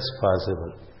early as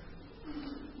possible.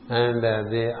 And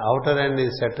the outer end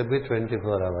is said to be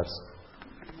 24 hours.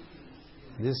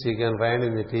 This you can find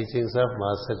in the teachings of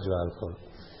Master Jwalkol.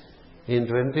 In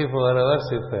 24 hours,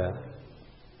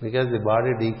 because the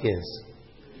body decays.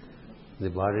 The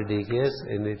body decays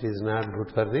and it is not good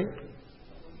for the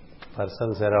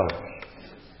persons around.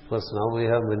 Of course, now we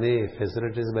have many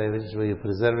facilities by which we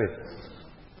preserve it.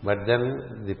 But then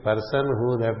the person who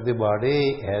left the body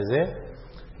has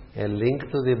a link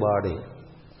to the body.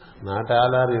 Not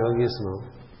all are yogis, no.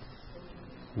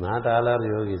 Not all are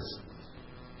yogis.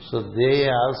 So they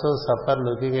also suffer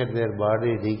looking at their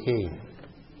body decaying.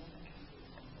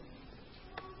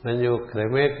 When you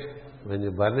cremate, when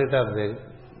you burn it up,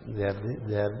 they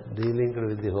are dealing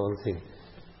with the whole thing.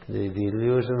 The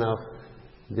illusion of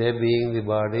they being the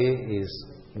body is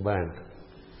burnt.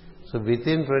 So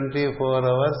within 24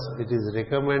 hours, it is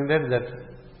recommended that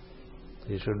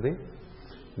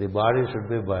the body should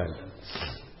be burnt.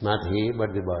 Not he, but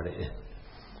the body.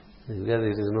 Because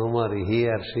it is no more he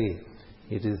or she,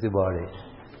 it is the body.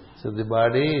 So the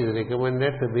body is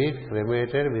recommended to be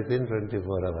cremated within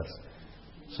 24 hours.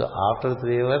 So after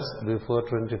 3 hours, before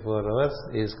 24 hours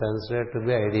is considered to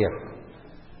be ideal.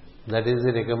 That is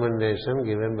the recommendation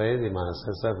given by the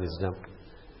Masters of Wisdom.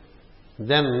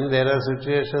 Then there are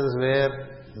situations where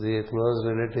the close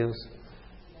relatives,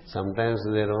 sometimes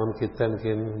their own kith and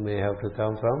kin, may have to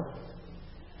come from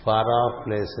far off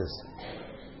places.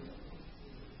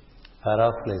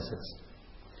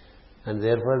 And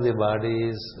therefore the body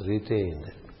is retained.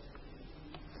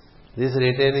 This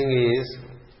retaining is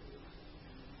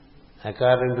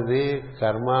according to the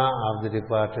karma of the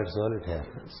departed soul, it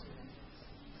happens.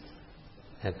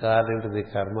 According to the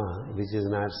karma, which is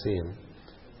not seen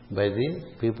by the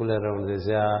people around. They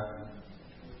say,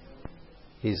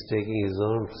 he is taking his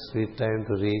own sweet time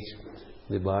to reach,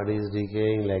 the body is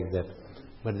decaying like that.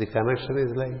 But the connection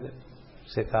is like that.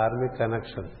 It's a karmic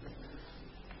connection.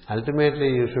 Ultimately,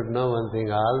 you should know one thing,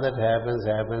 all that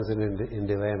happens in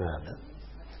divine order.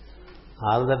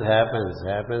 All that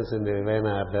happens in divine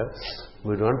order.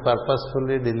 We don't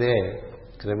purposefully delay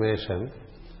cremation,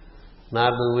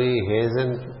 nor do we hasten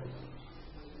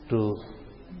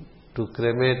to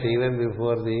cremate even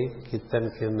before the kith and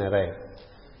kin arrive.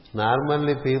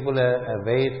 Normally people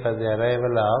wait for the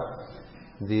arrival of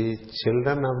the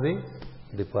children of the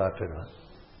departed one.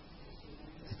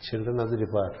 The children of the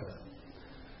departed one.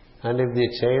 And if the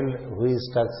child who is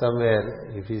stuck somewhere,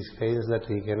 if he feels that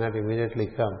he cannot immediately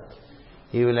come,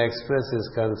 he will express his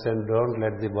consent, don't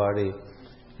let the body,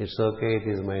 it's okay,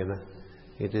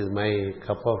 it is my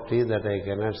cup of tea that I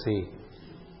cannot see.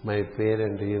 my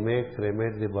parent, you may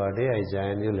cremate the body, I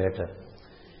join you later.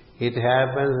 It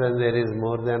happens when there is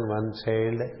more than one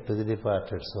child to the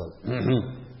departed soul.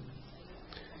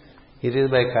 It is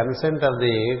by consent of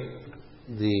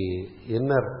the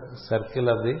inner circle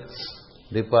of the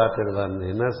departed one. The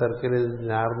inner circle is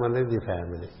normally the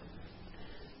family.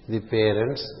 The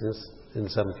parents, in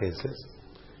some cases,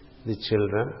 the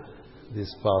children, the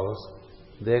spouse,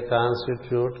 they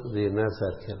constitute the inner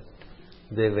circle.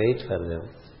 They wait for them.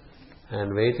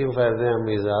 And waiting for them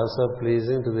is also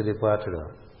pleasing to the departed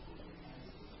one.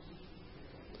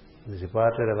 The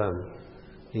departed one,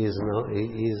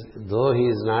 though he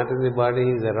is not in the body,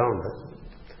 he is around.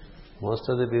 Most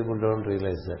of the people don't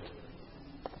realize that.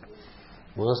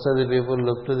 Most of the people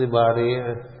look to the body,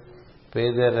 pay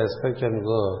their respect and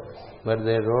go, but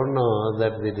they don't know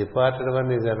that the departed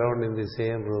one is around in the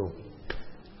same room.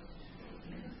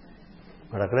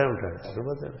 వాడు అక్కడే ఉంటాడు, అక్కడ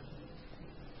పోతాడు.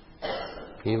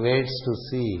 He waits to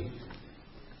see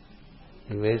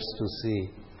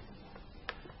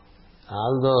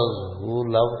all those who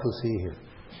love to see him.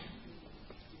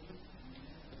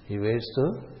 He waits to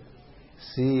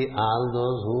see all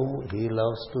those whom he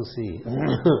loves to see.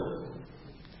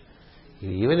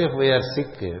 Even if we are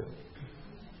sick,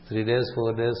 3 days,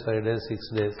 4 days, 5 days,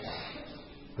 6 days,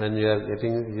 when you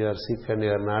are sick and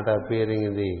you are not appearing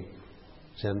in the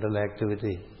general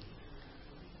activity,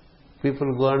 people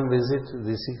go and visit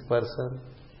the sick person.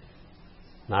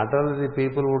 Not only the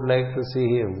people would like to see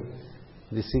him,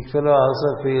 the sick fellow also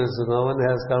feels no one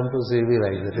has come to see me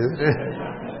like that.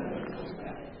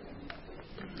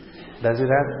 Does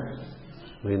it happen?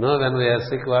 We know when we are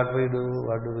sick what we do.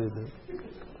 What do we do?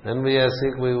 When we are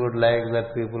sick, we would like that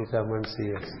people come and see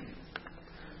us.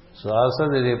 So also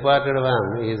the departed one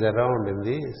is around in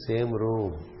the same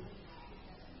room.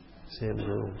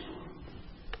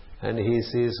 And he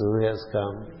sees who has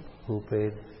come, who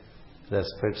paid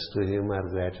respects to him or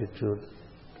gratitude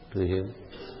to him,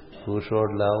 who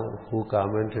showed love, who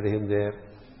commented him there.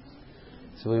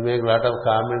 So we make a lot of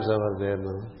comments over there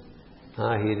now.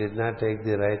 He did not take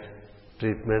the right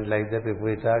treatment like that. If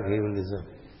we talk, he will listen.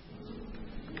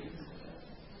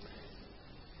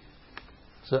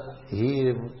 So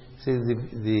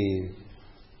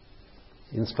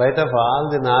in spite of all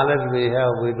the knowledge we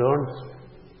have, we don't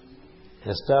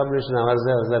establish in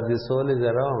ourselves that the soul is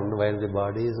around while the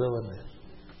body is over there.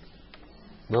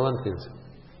 No one feels it.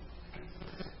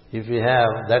 If you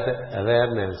have that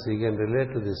awareness, you can relate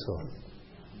to the soul.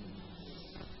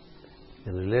 You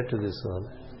can relate to the soul.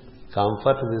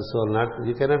 Comfort the soul.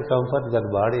 You cannot comfort that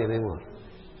body anymore.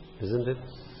 Isn't it?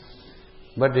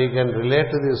 But you can relate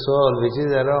to the soul which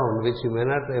is around, which you may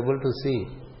not be able to see.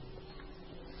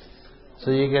 So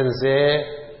you can say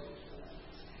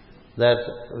that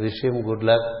wish him good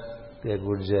luck, a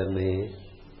good journey.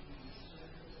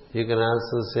 You can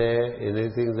also say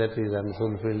anything that is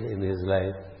unfulfilled in his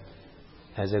life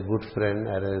as a good friend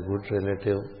or a good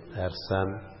relative or son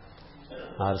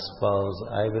or spouse.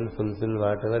 I will fulfill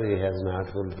whatever he has not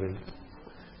fulfilled.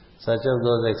 Such of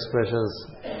those expressions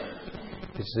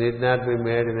which need not be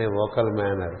made in a vocal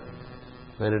manner.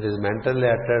 When it is mentally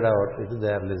uttered out,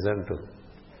 they are listened to.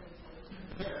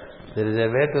 There is a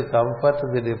way to comfort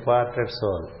the departed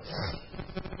soul.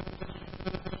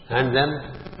 And then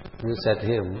you set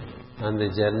him on the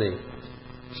journey.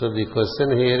 So the question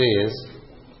here is,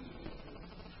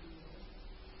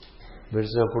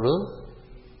 విడిచినప్పుడు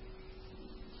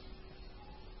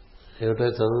ఏమిటో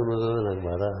చదువున్నదో నాకు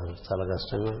బాగా చాలా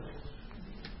కష్టంగా.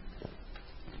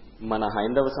 మన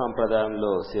హైందవ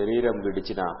సాంప్రదాయంలో శరీరం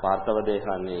విడిచిన పార్థవ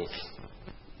దేహాన్ని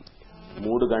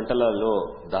 3 గంటలలో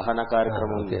దహన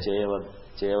కార్యక్రమం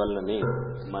చేయవలనని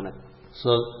మన.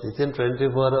 So within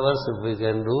 24 hours if we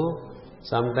can do.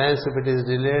 Sometimes if it is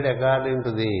delayed according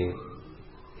to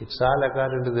it's all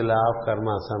according to the law of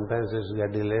karma. Sometimes it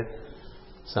gets delayed,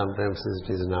 sometimes it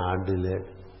is not delayed.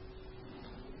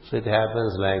 So it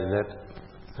happens like that,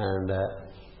 and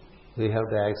we have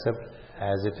to accept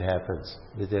as it happens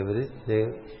with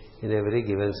in every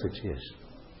given situation.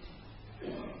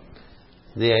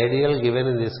 The ideal given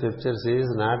in the scriptures is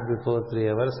not before 3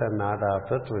 hours and not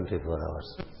after 24 hours.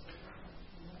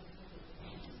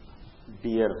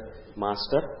 Dear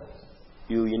Master,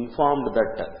 you informed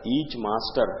that each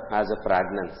master has a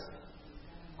pragnance.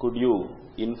 Could you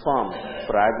inform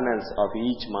pragnance of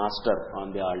each master on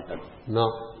the altar? No.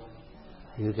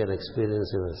 You can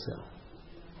experience yourself.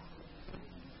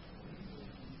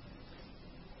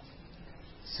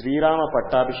 Srirama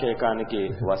పట్టాభిషేకానికి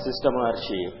Vashishtha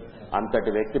మహర్షి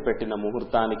అంతటి వ్యక్తి పెట్టిన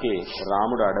ముహూర్తానికి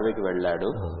రాముడు అడవికి వెళ్ళాడు.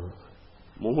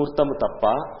 ముహూర్తము తప్ప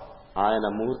ఆయన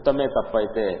ముహూర్తమే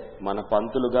తప్పైతే మన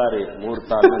పంతులు గారి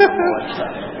ముహూర్తాలను నమ్మవచ్చా?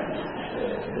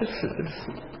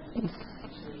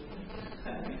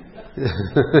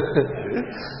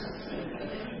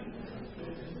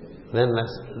 Then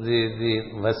the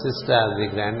Vasishtha, the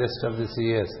grandest of the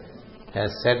seers, has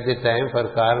set the time for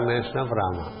coronation of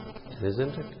Rama,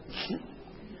 isn't it?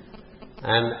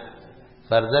 And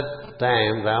for that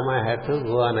time, Rama had to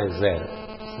go on exile.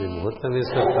 The muhurtam is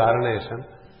for coronation,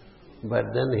 but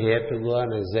then he had to go on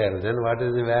exile. Then what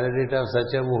is the validity of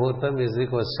such a muhurtam is the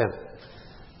question.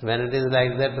 When it is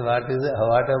like that, what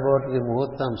about the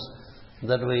muhurtams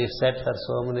that we set for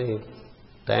so many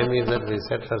timings that we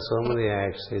set for so many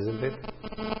acts, isn't it?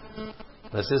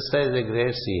 Vasishtha is a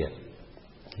great seer.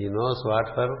 He knows what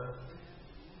for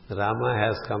Rama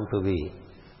has come to be.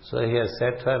 So he has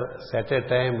set a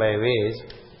time by which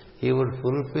he would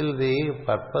fulfill the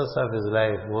purpose of his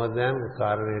life more than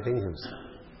coronating himself.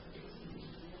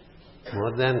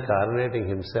 More than coronating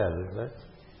himself,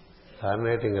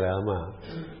 coronating Rama,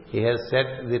 he has set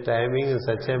the timing in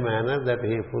such a manner that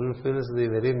he fulfills the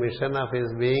very mission of his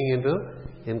being into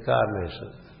incarnation.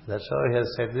 That's how he has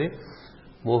set the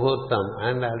muhurtam,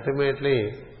 and ultimately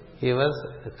he was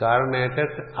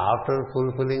coronated after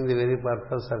fulfilling the very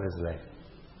purpose of his life.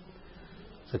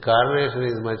 So coronation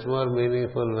is much more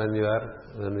meaningful when you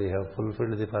have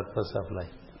fulfilled the purpose of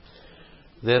life.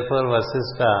 Therefore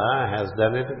Vasishtha has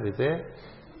done it with a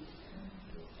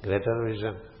greater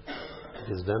vision. It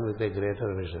is done with a greater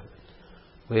vision.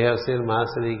 We have seen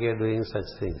Master E.K. doing such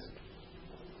things.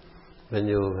 When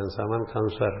someone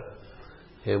comes for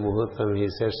a muhurtam, he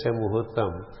sets a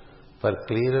muhurtam for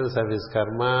clearance of his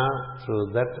karma through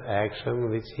that action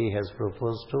which he has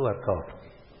proposed to work out.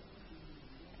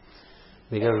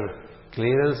 Because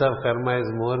clearance of karma is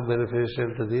more beneficial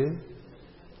to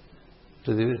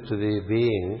the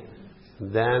being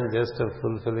than just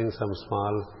fulfilling some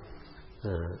small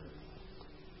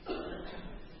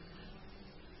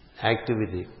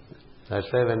activity. That's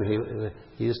why when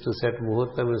he used to set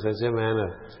muhurtam in such a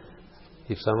manner,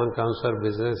 if someone comes for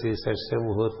business, he sets a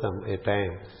muhurtam, a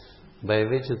time, by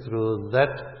which through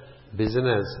that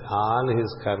business all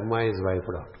his karma is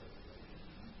wiped out.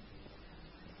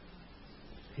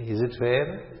 Is it fair?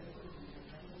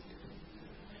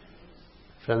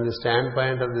 From the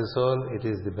standpoint of the soul, it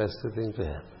is the best thing to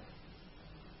have.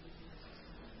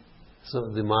 So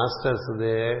the masters,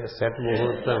 they set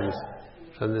muhurtams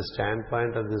from the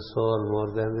standpoint of the soul more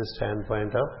than the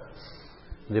standpoint of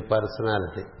the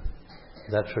personality.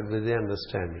 That should be the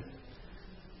understanding.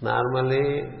 Normally,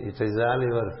 it is all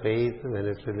your faith when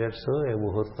it relates to a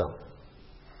muhurtam.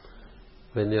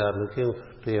 When you are looking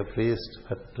to a priest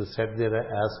to set the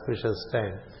auspicious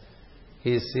time,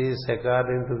 he sees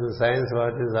according to the science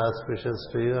what is auspicious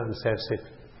to you and sets it.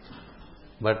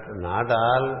 But not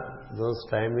all those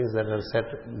timings that are set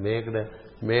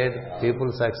made people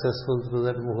successful through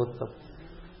that muhurtam.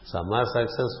 Some are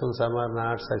successful, some are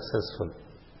not successful.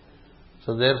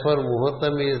 So therefore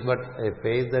muhurtam is but a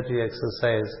faith that you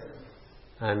exercise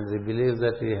and the belief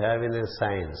that you have in a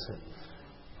science.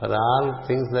 For all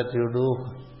things that you do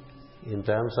in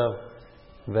terms of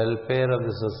welfare of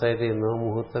the society, no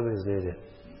muhurtam is needed.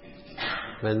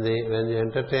 When you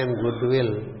entertain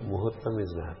goodwill, muhurtam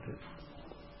is not needed.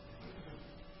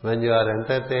 When you are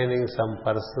entertaining some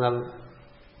personal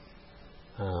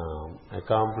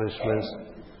accomplishments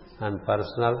and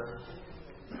personal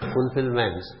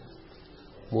fulfillments,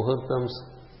 muhurtams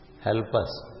help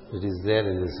us. It is there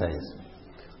in the science.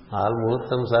 All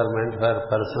muhurtams are meant for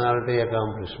personality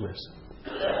accomplishments.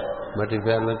 But if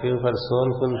you are looking for soul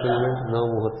fulfillment, no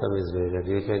muhurtam is needed.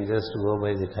 You can just go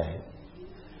by the time.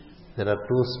 There are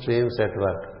two streams at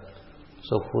work.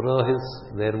 So Purohits,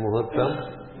 their muhurtam,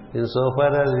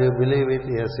 insofar as you believe it,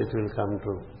 yes, it will come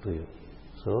to you.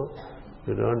 So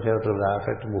you don't have to laugh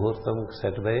at muhurtam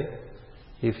set by.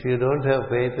 If you don't have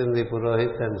faith in the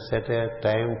Purohit and set a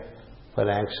time for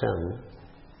action,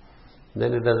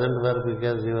 then it doesn't work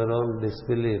because your own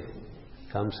disbelief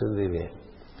comes in the way.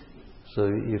 So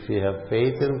if you have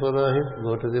faith in Purohit,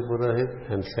 go to the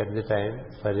Purohit and set the time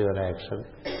for your action,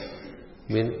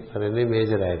 for any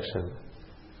major action.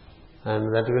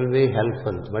 And that will be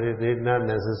helpful, but it need not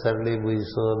necessarily be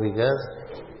so because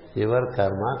your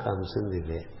karma comes in the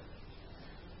way.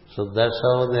 So that's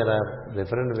how there are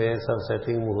different ways of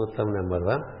setting muhurtam, number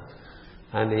one.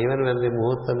 And even when the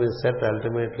muhurtam is set,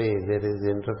 ultimately there is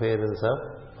interference of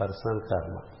personal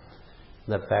karma.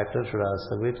 That factor should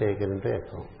also be taken into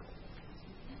account.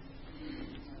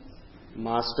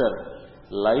 Master,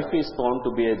 life is found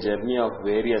to be a journey of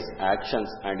various actions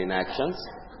and inactions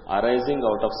arising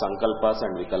out of sankalpas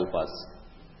and vikalpas.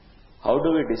 How do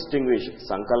we distinguish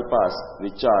sankalpas,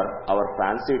 which are our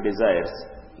fancy desires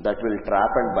that will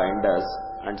trap and bind us,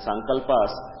 and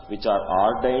sankalpas, which are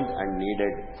ordained and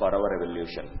needed for our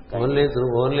evolution? Only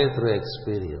through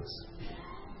experience.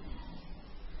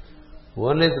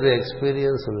 Only through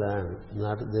experience learn.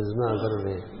 There is no other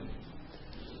way.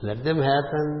 Let them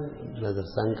happen, whether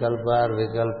sankalpa or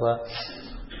vikalpa.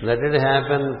 Let it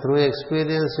happen. Through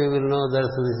experience you will know that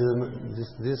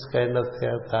this kind of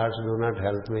thoughts do not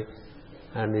help me,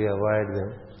 and you avoid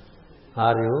them.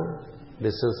 Or you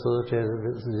disassociate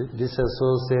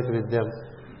with them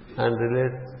and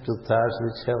relate to thoughts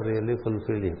which have really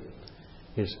fulfilled you.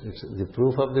 It's the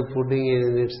proof of the pudding is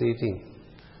in its eating.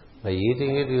 By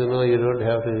eating it, you know you don't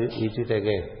have to eat it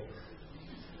again.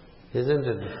 Isn't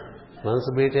it? Once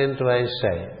beaten, twice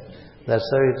shy. That's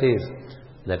how it is.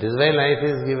 That is why life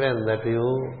is given, that you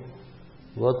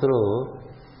go through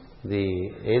the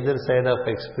either side of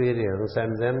experience,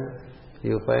 and then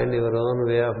you find your own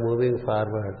way of moving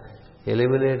forward,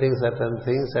 eliminating certain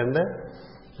things and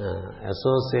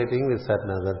associating with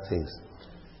certain other things.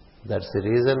 That's the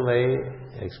reason why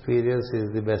experience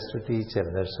is the best teacher.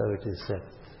 That's how it is said.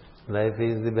 Life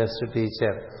is the best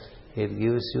teacher. It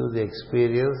gives you the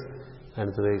experience,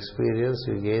 and through experience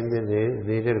you gain the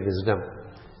needed wisdom.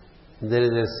 There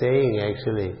is a saying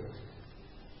actually,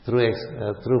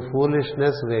 through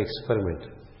foolishness we experiment.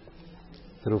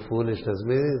 Through foolishness,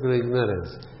 meaning through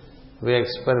ignorance, we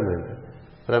experiment.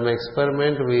 From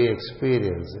experiment we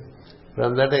experience.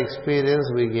 From that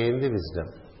experience we gain the wisdom.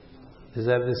 These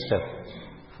are the steps.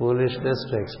 Foolishness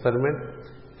to experiment,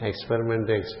 experiment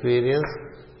to experience,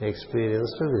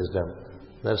 experience to wisdom.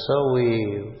 That's how we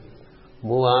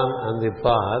move on the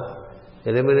path,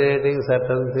 eliminating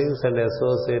certain things and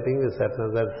associating with certain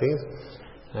other things,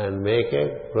 and make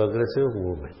a progressive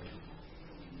movement.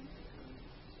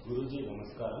 Guruji,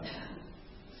 namaskaram.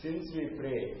 Since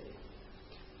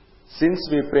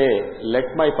we pray, let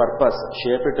my purpose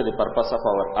shape it to the purpose of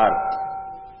our earth.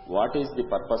 What is the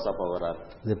purpose of our earth?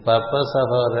 The purpose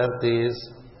of our earth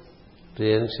is to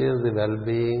ensure the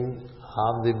well-being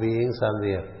of the beings on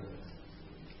the earth.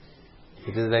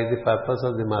 It is like the purpose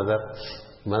of the mother.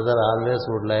 Mother always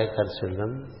would like her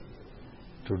children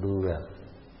to do well.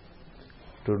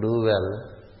 To do well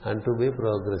and to be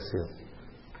progressive.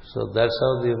 So that's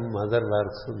how the mother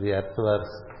works, the earth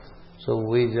works. So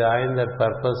we join that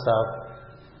purpose of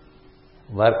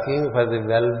working for the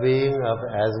well-being of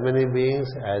as many beings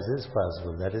as is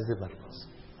possible. That is the purpose.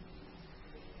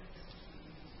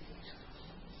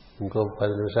 ఇంకో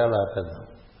 10 నిమిషాలు ఆపేద్దాం.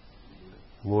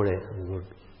 3 good.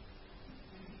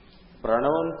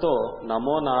 ప్రణవంతో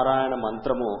నమో నారాయణ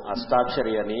మంత్రము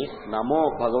అష్టాక్షరి అని, నమో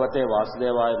భగవతే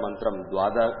వాసుదేవాయ మంత్రం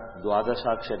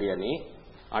ద్వాదశాక్షరి అని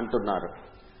అంటున్నారు.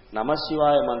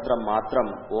 నమశివాయ మంత్రం మాత్రం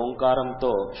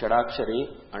ఓంకారంతో షడాక్షరి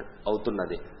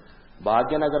అవుతున్నది.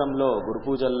 భాగ్యనగరంలో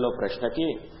గురుపూజల్లో ప్రశ్నకి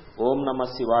ఓం నమ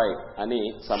శివాయ్ అని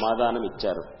సమాధానం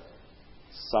ఇచ్చారు.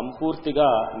 సంపూర్తిగా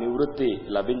నివృత్తి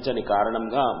లభించని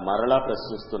కారణంగా మరలా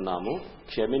ప్రశ్నిస్తున్నాము,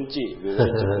 క్షమించి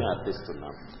వివరించమని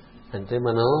అర్థిస్తున్నాము. అంటే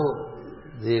మనం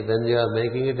when you are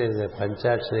making it as a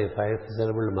Panchakshari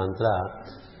 5-syllabled mantra,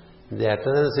 the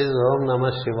utterance is Om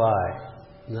Namah Shivaya.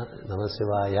 Namah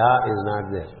Shivaya is not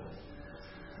there.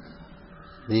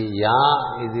 The Ya,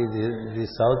 the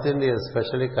South Indian,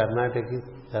 especially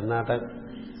Karnataka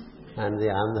and the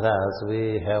Andhras, we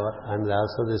have, and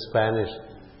also the Spanish,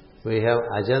 we have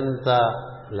Ajanta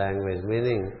language,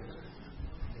 meaning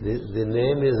the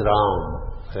name is Ram,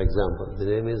 for example. The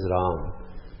name is Ram.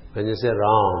 When you say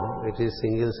Ram, it is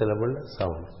single syllable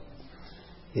sound.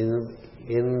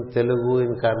 In Telugu,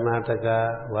 in Karnataka,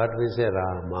 what we say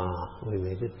Rama, we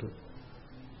make it two.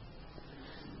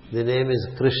 The name is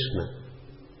Krishna.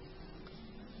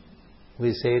 We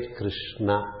say it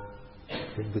Krishna.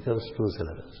 It becomes 2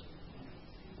 syllables.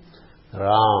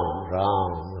 Ram,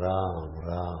 Ram, Ram,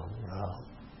 Ram, Ram.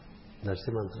 That's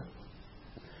the mantra.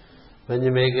 When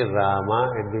you make it Rama,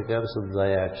 it becomes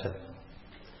Udvayakshara.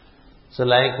 So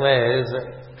likewise,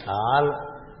 all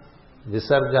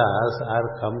visargas are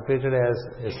completed as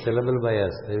a syllable by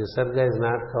us. The visarga is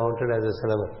not counted as a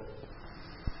syllable.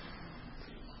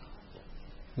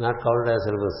 Not counted as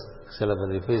a syllable.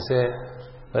 If we say,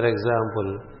 for example,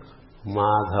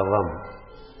 Madhavam,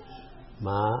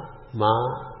 Madhavam,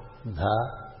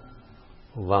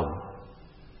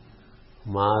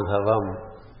 Madhavam,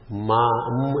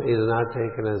 is not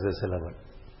taken as a syllable.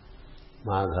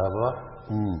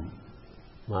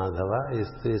 Madhava is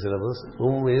 3 syllables.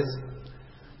 Is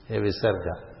a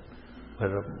visarga.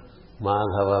 But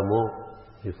Madhavamu,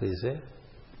 if we say,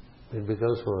 it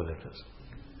becomes 4 letters.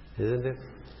 Isn't it?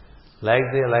 Like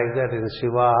that in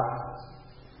Shiva,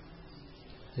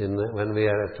 When we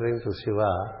are uttering to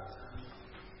Shiva,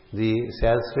 the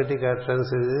Sanskritic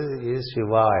utterance is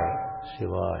Shivaya.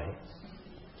 Shivaya.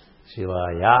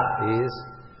 Shivaya is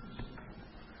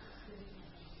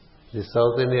the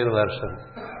South Indian version.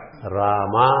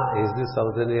 Rama is the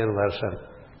South Indian version.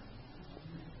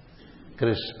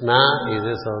 Krishna is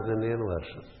a South Indian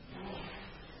version.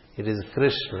 It is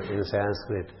Krishna in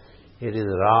Sanskrit. It is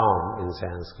Ram in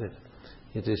Sanskrit.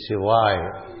 It is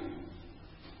Shivaya.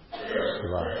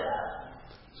 Shivaya.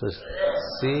 So,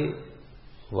 Si-Va-E.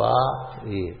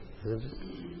 Isn't it?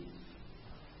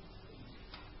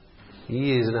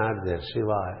 E is not there.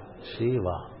 Shivaya.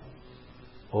 Shiva.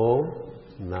 Om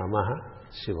Namaha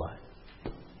Shivaya.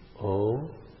 Om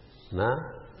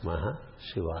Namaha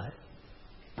Shivaya.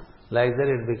 Like that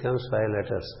it becomes 5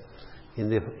 letters.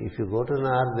 If you go to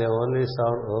North, they only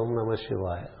sound Om Namah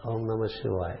Shivaya, Om Namah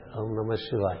Shivaya, Om Namah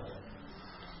Shivaya.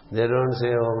 They don't say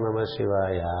Om Namah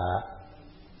Shivaya.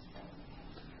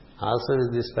 Also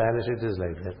with the Spanish it is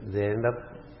like that. They end up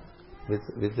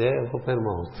with a open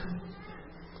mouth.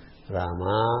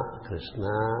 Rama,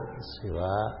 Krishna,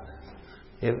 Shiva.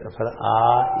 For A,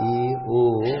 E,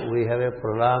 U, we have a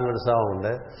prolonged sound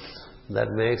that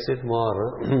makes it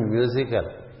more musical.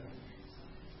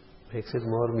 Makes it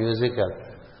more musical.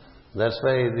 That's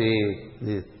why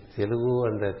the Telugu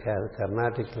and the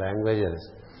Carnatic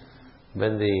languages,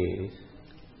 when the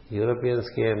Europeans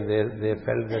came, they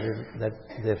felt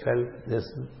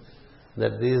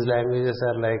that these languages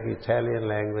are like Italian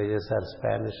languages or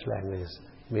Spanish languages,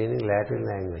 meaning Latin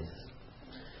languages.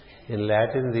 In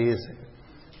Latin, these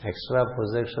extra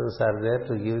projections are there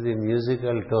to give the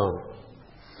musical tone.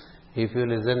 If you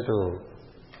listen to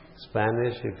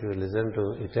Spanish, if you listen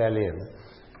to Italian,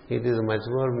 it is much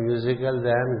more musical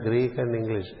than Greek and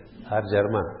English or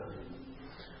German.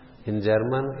 In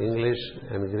German, English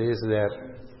and Greek,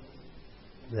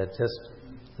 they're just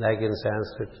like in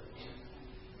Sanskrit.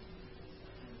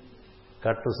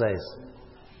 Cut to size.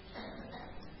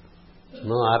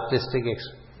 No artistic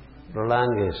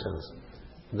prolongations.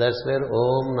 That's where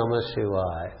Om Namah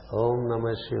Shivaya, Om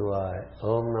Namah Shivaya,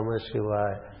 Om Namah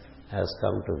Shivaya has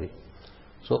come to be.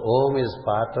 So Om is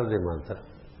part of the mantra.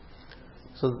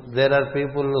 So there are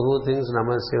people who think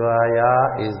Namah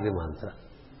Shivaya is the mantra.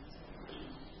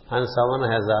 And someone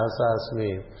has also asked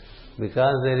me,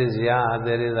 because there is Ya,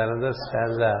 there is another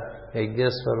stanza,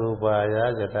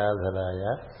 Yajnasvarupaya,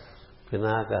 Jatadharaya,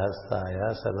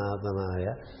 Pinakahastaya,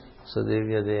 Sanatanaya,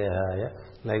 Sudivya Dehaya.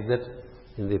 Like that,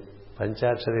 in the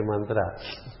Panchakshari mantra,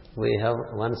 we have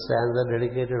one stanza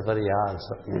dedicated for Ya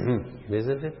also.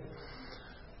 Isn't it?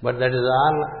 But that is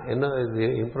all, the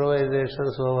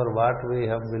improvisations over what we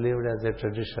have believed as a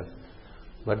tradition.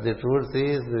 But the truth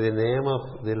is, the name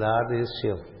of the Lord is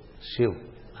Shiv,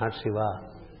 not Shiva.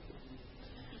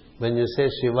 When you say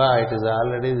Shiva, it is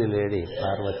already the lady,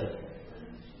 Parvati.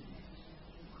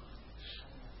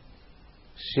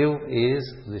 Shiv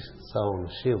is the sound,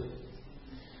 Shiv.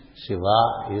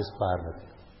 Shiva is Parvati.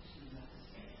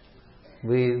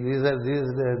 These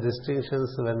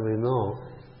distinctions when we know,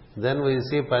 then we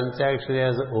see Panchakshari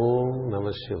as Om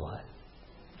Namah Shivaya.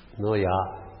 No Ya.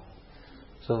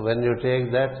 So when you take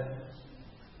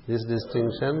this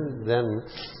distinction, then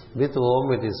with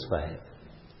Om it is fine.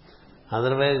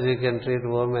 Otherwise you can treat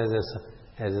Om as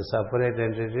a separate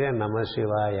entity and Namah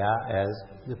Shivaya as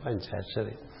the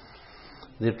Panchakshari.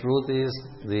 The truth is,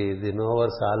 the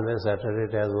knowers always utter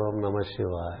it as Om Namah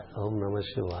Shivaya, Om Namah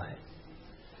Shivaya,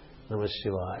 Namah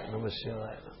Shivaya, Namah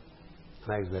Shivaya.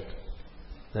 Like that.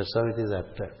 That's how it is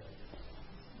uttered.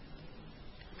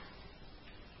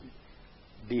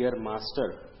 Dear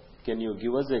Master, can you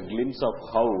give us a glimpse of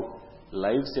how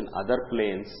lives in other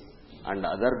planes and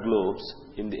other globes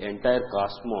in the entire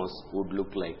cosmos would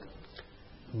look like?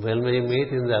 When we meet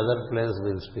in the other planes,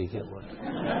 we'll speak about it.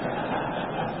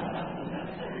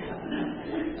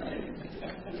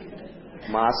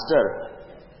 Master,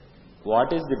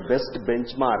 what is the best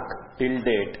benchmark till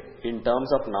date in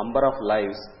terms of number of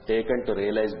lives taken to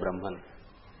realize Brahman?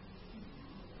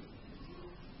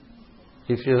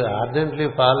 If you ardently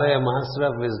follow a master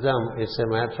of wisdom, it's a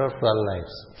matter of 12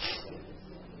 lives.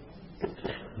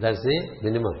 That's the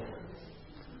minimum.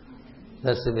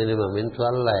 That's the minimum. In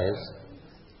 12 lives,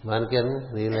 one can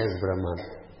realize Brahman.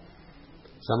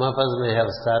 Some of us may have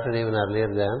started even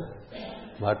earlier than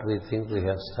what we think we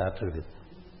have started with.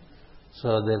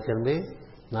 So there can be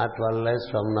not 12 lives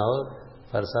from now.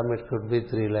 For some it could be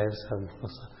 3 lives,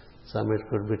 some it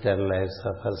could be 10 lives,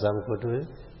 for some it could be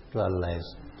 12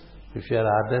 lives. If you are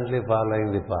ardently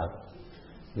following the path.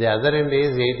 The other end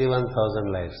is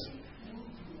 81,000 lives.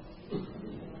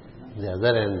 The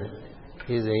other end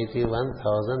is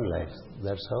 81,000 lives.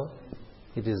 That's how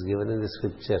It is given in the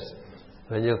scriptures.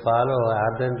 When you follow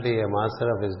ardently a master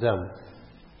of wisdom,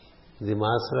 the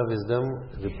master of wisdom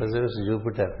represents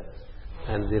Jupiter,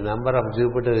 and the number of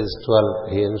Jupiter is 12.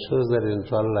 He ensures that in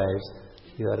 12 lives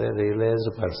you are a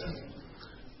realized person.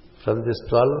 From this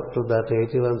 12 to that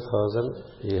 81,000,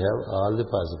 you have all the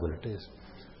possibilities.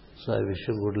 So I wish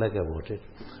you good luck about it.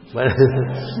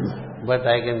 But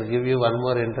I can give you one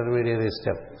more intermediary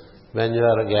step. When you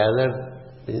are gathered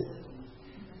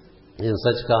in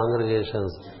such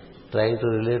congregations, trying to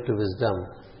relate to wisdom,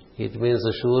 it means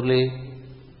surely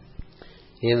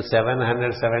in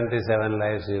 777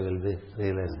 lives you will be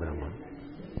realized Brahman.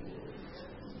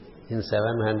 In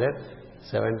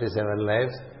 777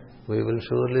 lives, we will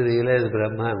surely realize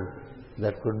Brahman.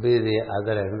 That could be the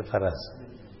other end for us.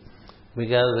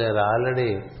 Because we are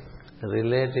already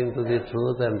relating to the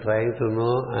truth and trying to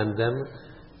know and then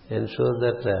ensure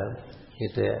that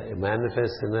it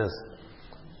manifests in us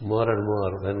more and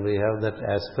more when we have that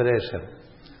aspiration.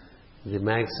 The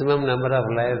maximum number of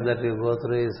lives that you go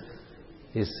through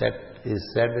is said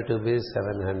to be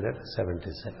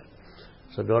 777.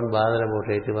 So don't bother about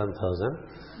 81,000.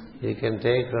 You can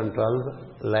take from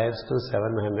 12 lives to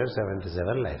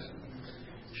 777 lives.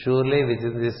 Surely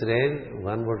within this range,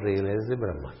 one would realize the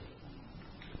Brahman.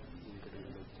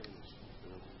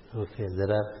 Okay,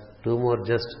 there are two more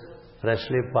just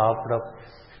freshly popped up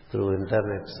through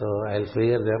internet. So I'll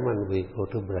clear them and we go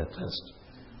to breakfast.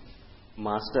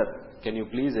 Master, can you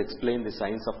please explain the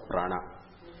science of prana?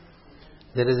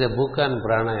 There is a book on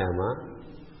pranayama,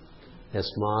 a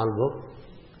small book.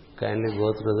 Kindly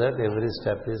go through that. Every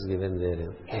step is given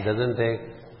therein. It doesn't take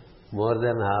more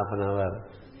than half an hour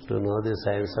to know the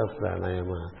science of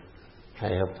pranayama. I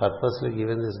have purposely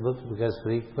given this book because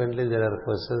frequently there are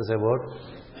questions about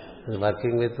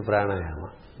working with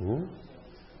pranayama.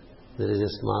 There is a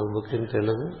small book in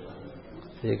Telugu.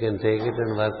 You can take it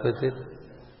and work with it,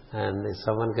 and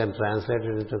someone can translate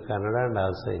it into Kannada and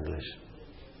also English.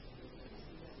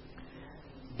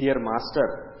 Dear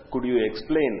Master, could you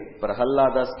explain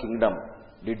Prahallada's kingdom?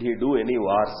 Did he do any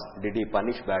wars? Did he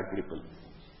punish bad people?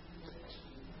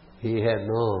 He had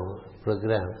no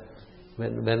program.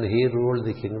 When he ruled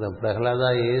the kingdom,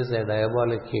 Prahlada is a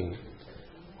diabolic king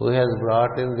who has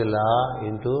brought in the law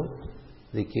into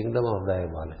the kingdom of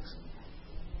diabolics.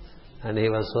 And he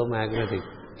was so magnetic.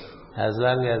 As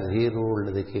long as he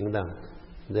ruled the kingdom,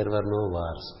 there were no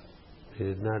wars. He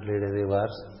did not lead any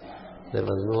wars. There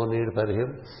was no need for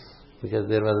him because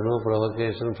there was no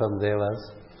provocation from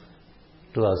Devas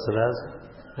to Asuras,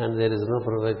 and there is no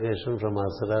provocation from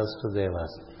Asuras to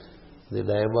Devas. The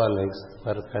diabolics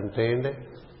were contained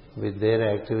with their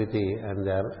activity and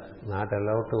they are not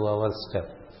allowed to overstep.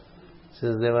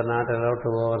 Since they were not allowed to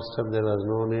overstep, there was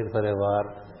no need for a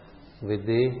war with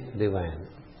the divine.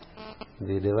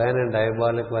 The divine and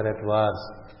diabolic were at wars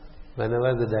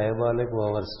whenever the diabolic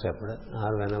overstepped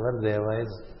or whenever Deva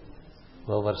is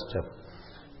overstepped.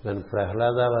 When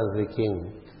Prahlada was the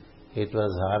king, it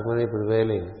was harmony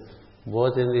prevailing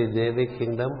both in the Devic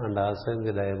kingdom and also in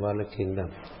the diabolic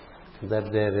kingdom,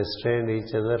 that they restrained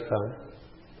each other from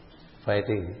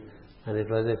fighting, and it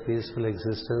was a peaceful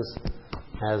existence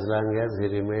as long as he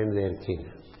remained their king.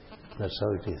 That's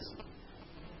how it is.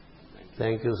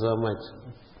 Thank you so much.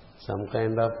 Some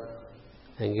kind of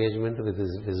engagement with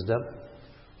his wisdom.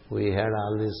 We had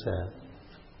all these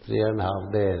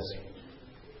 3.5 days,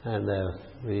 and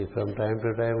we from time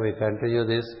to time we continue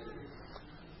this,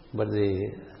 but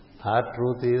the hard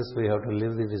truth is we have to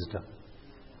live the wisdom.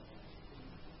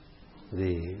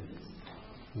 The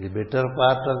bitter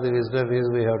part of the wisdom is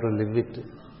we have to live it.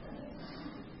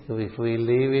 If we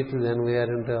leave it, then we are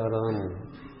into our own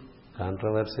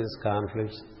controversies,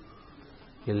 conflicts,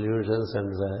 illusions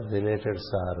and related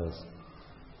sorrows.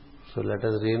 So let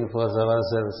us reinforce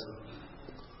ourselves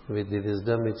with the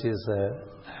wisdom which is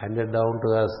handed down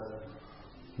to us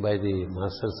by the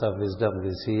masters of wisdom,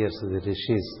 the seers, the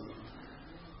rishis.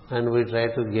 And we try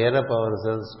to gear up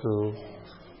ourselves to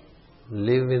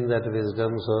live in that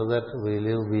wisdom so that we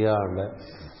live beyond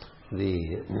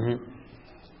the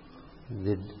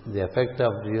effect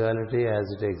of duality as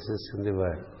it exists in the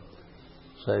world.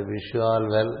 So I wish you all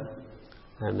well,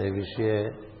 and I wish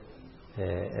you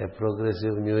a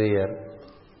progressive new year,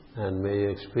 and may you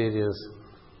experience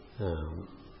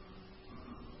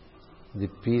the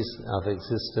peace of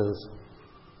existence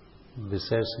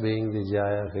besides being the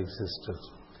joy of existence.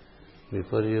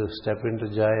 Before you step into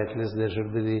joy, at least there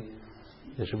should be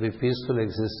peaceful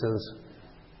existence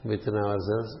within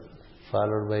ourselves,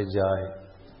 followed by joy.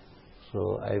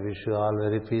 So I wish you all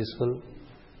very peaceful,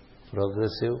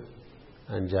 progressive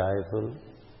and joyful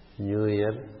New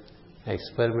Year,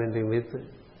 experimenting with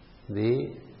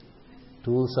the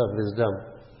tools of wisdom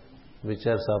which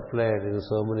are supplied in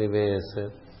so many ways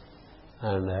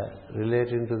and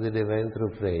relating to the divine through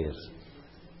prayers.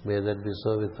 May that be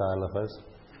so with all of us,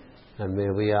 and may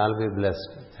we all be blessed.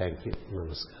 Thank you.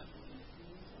 Namaskar.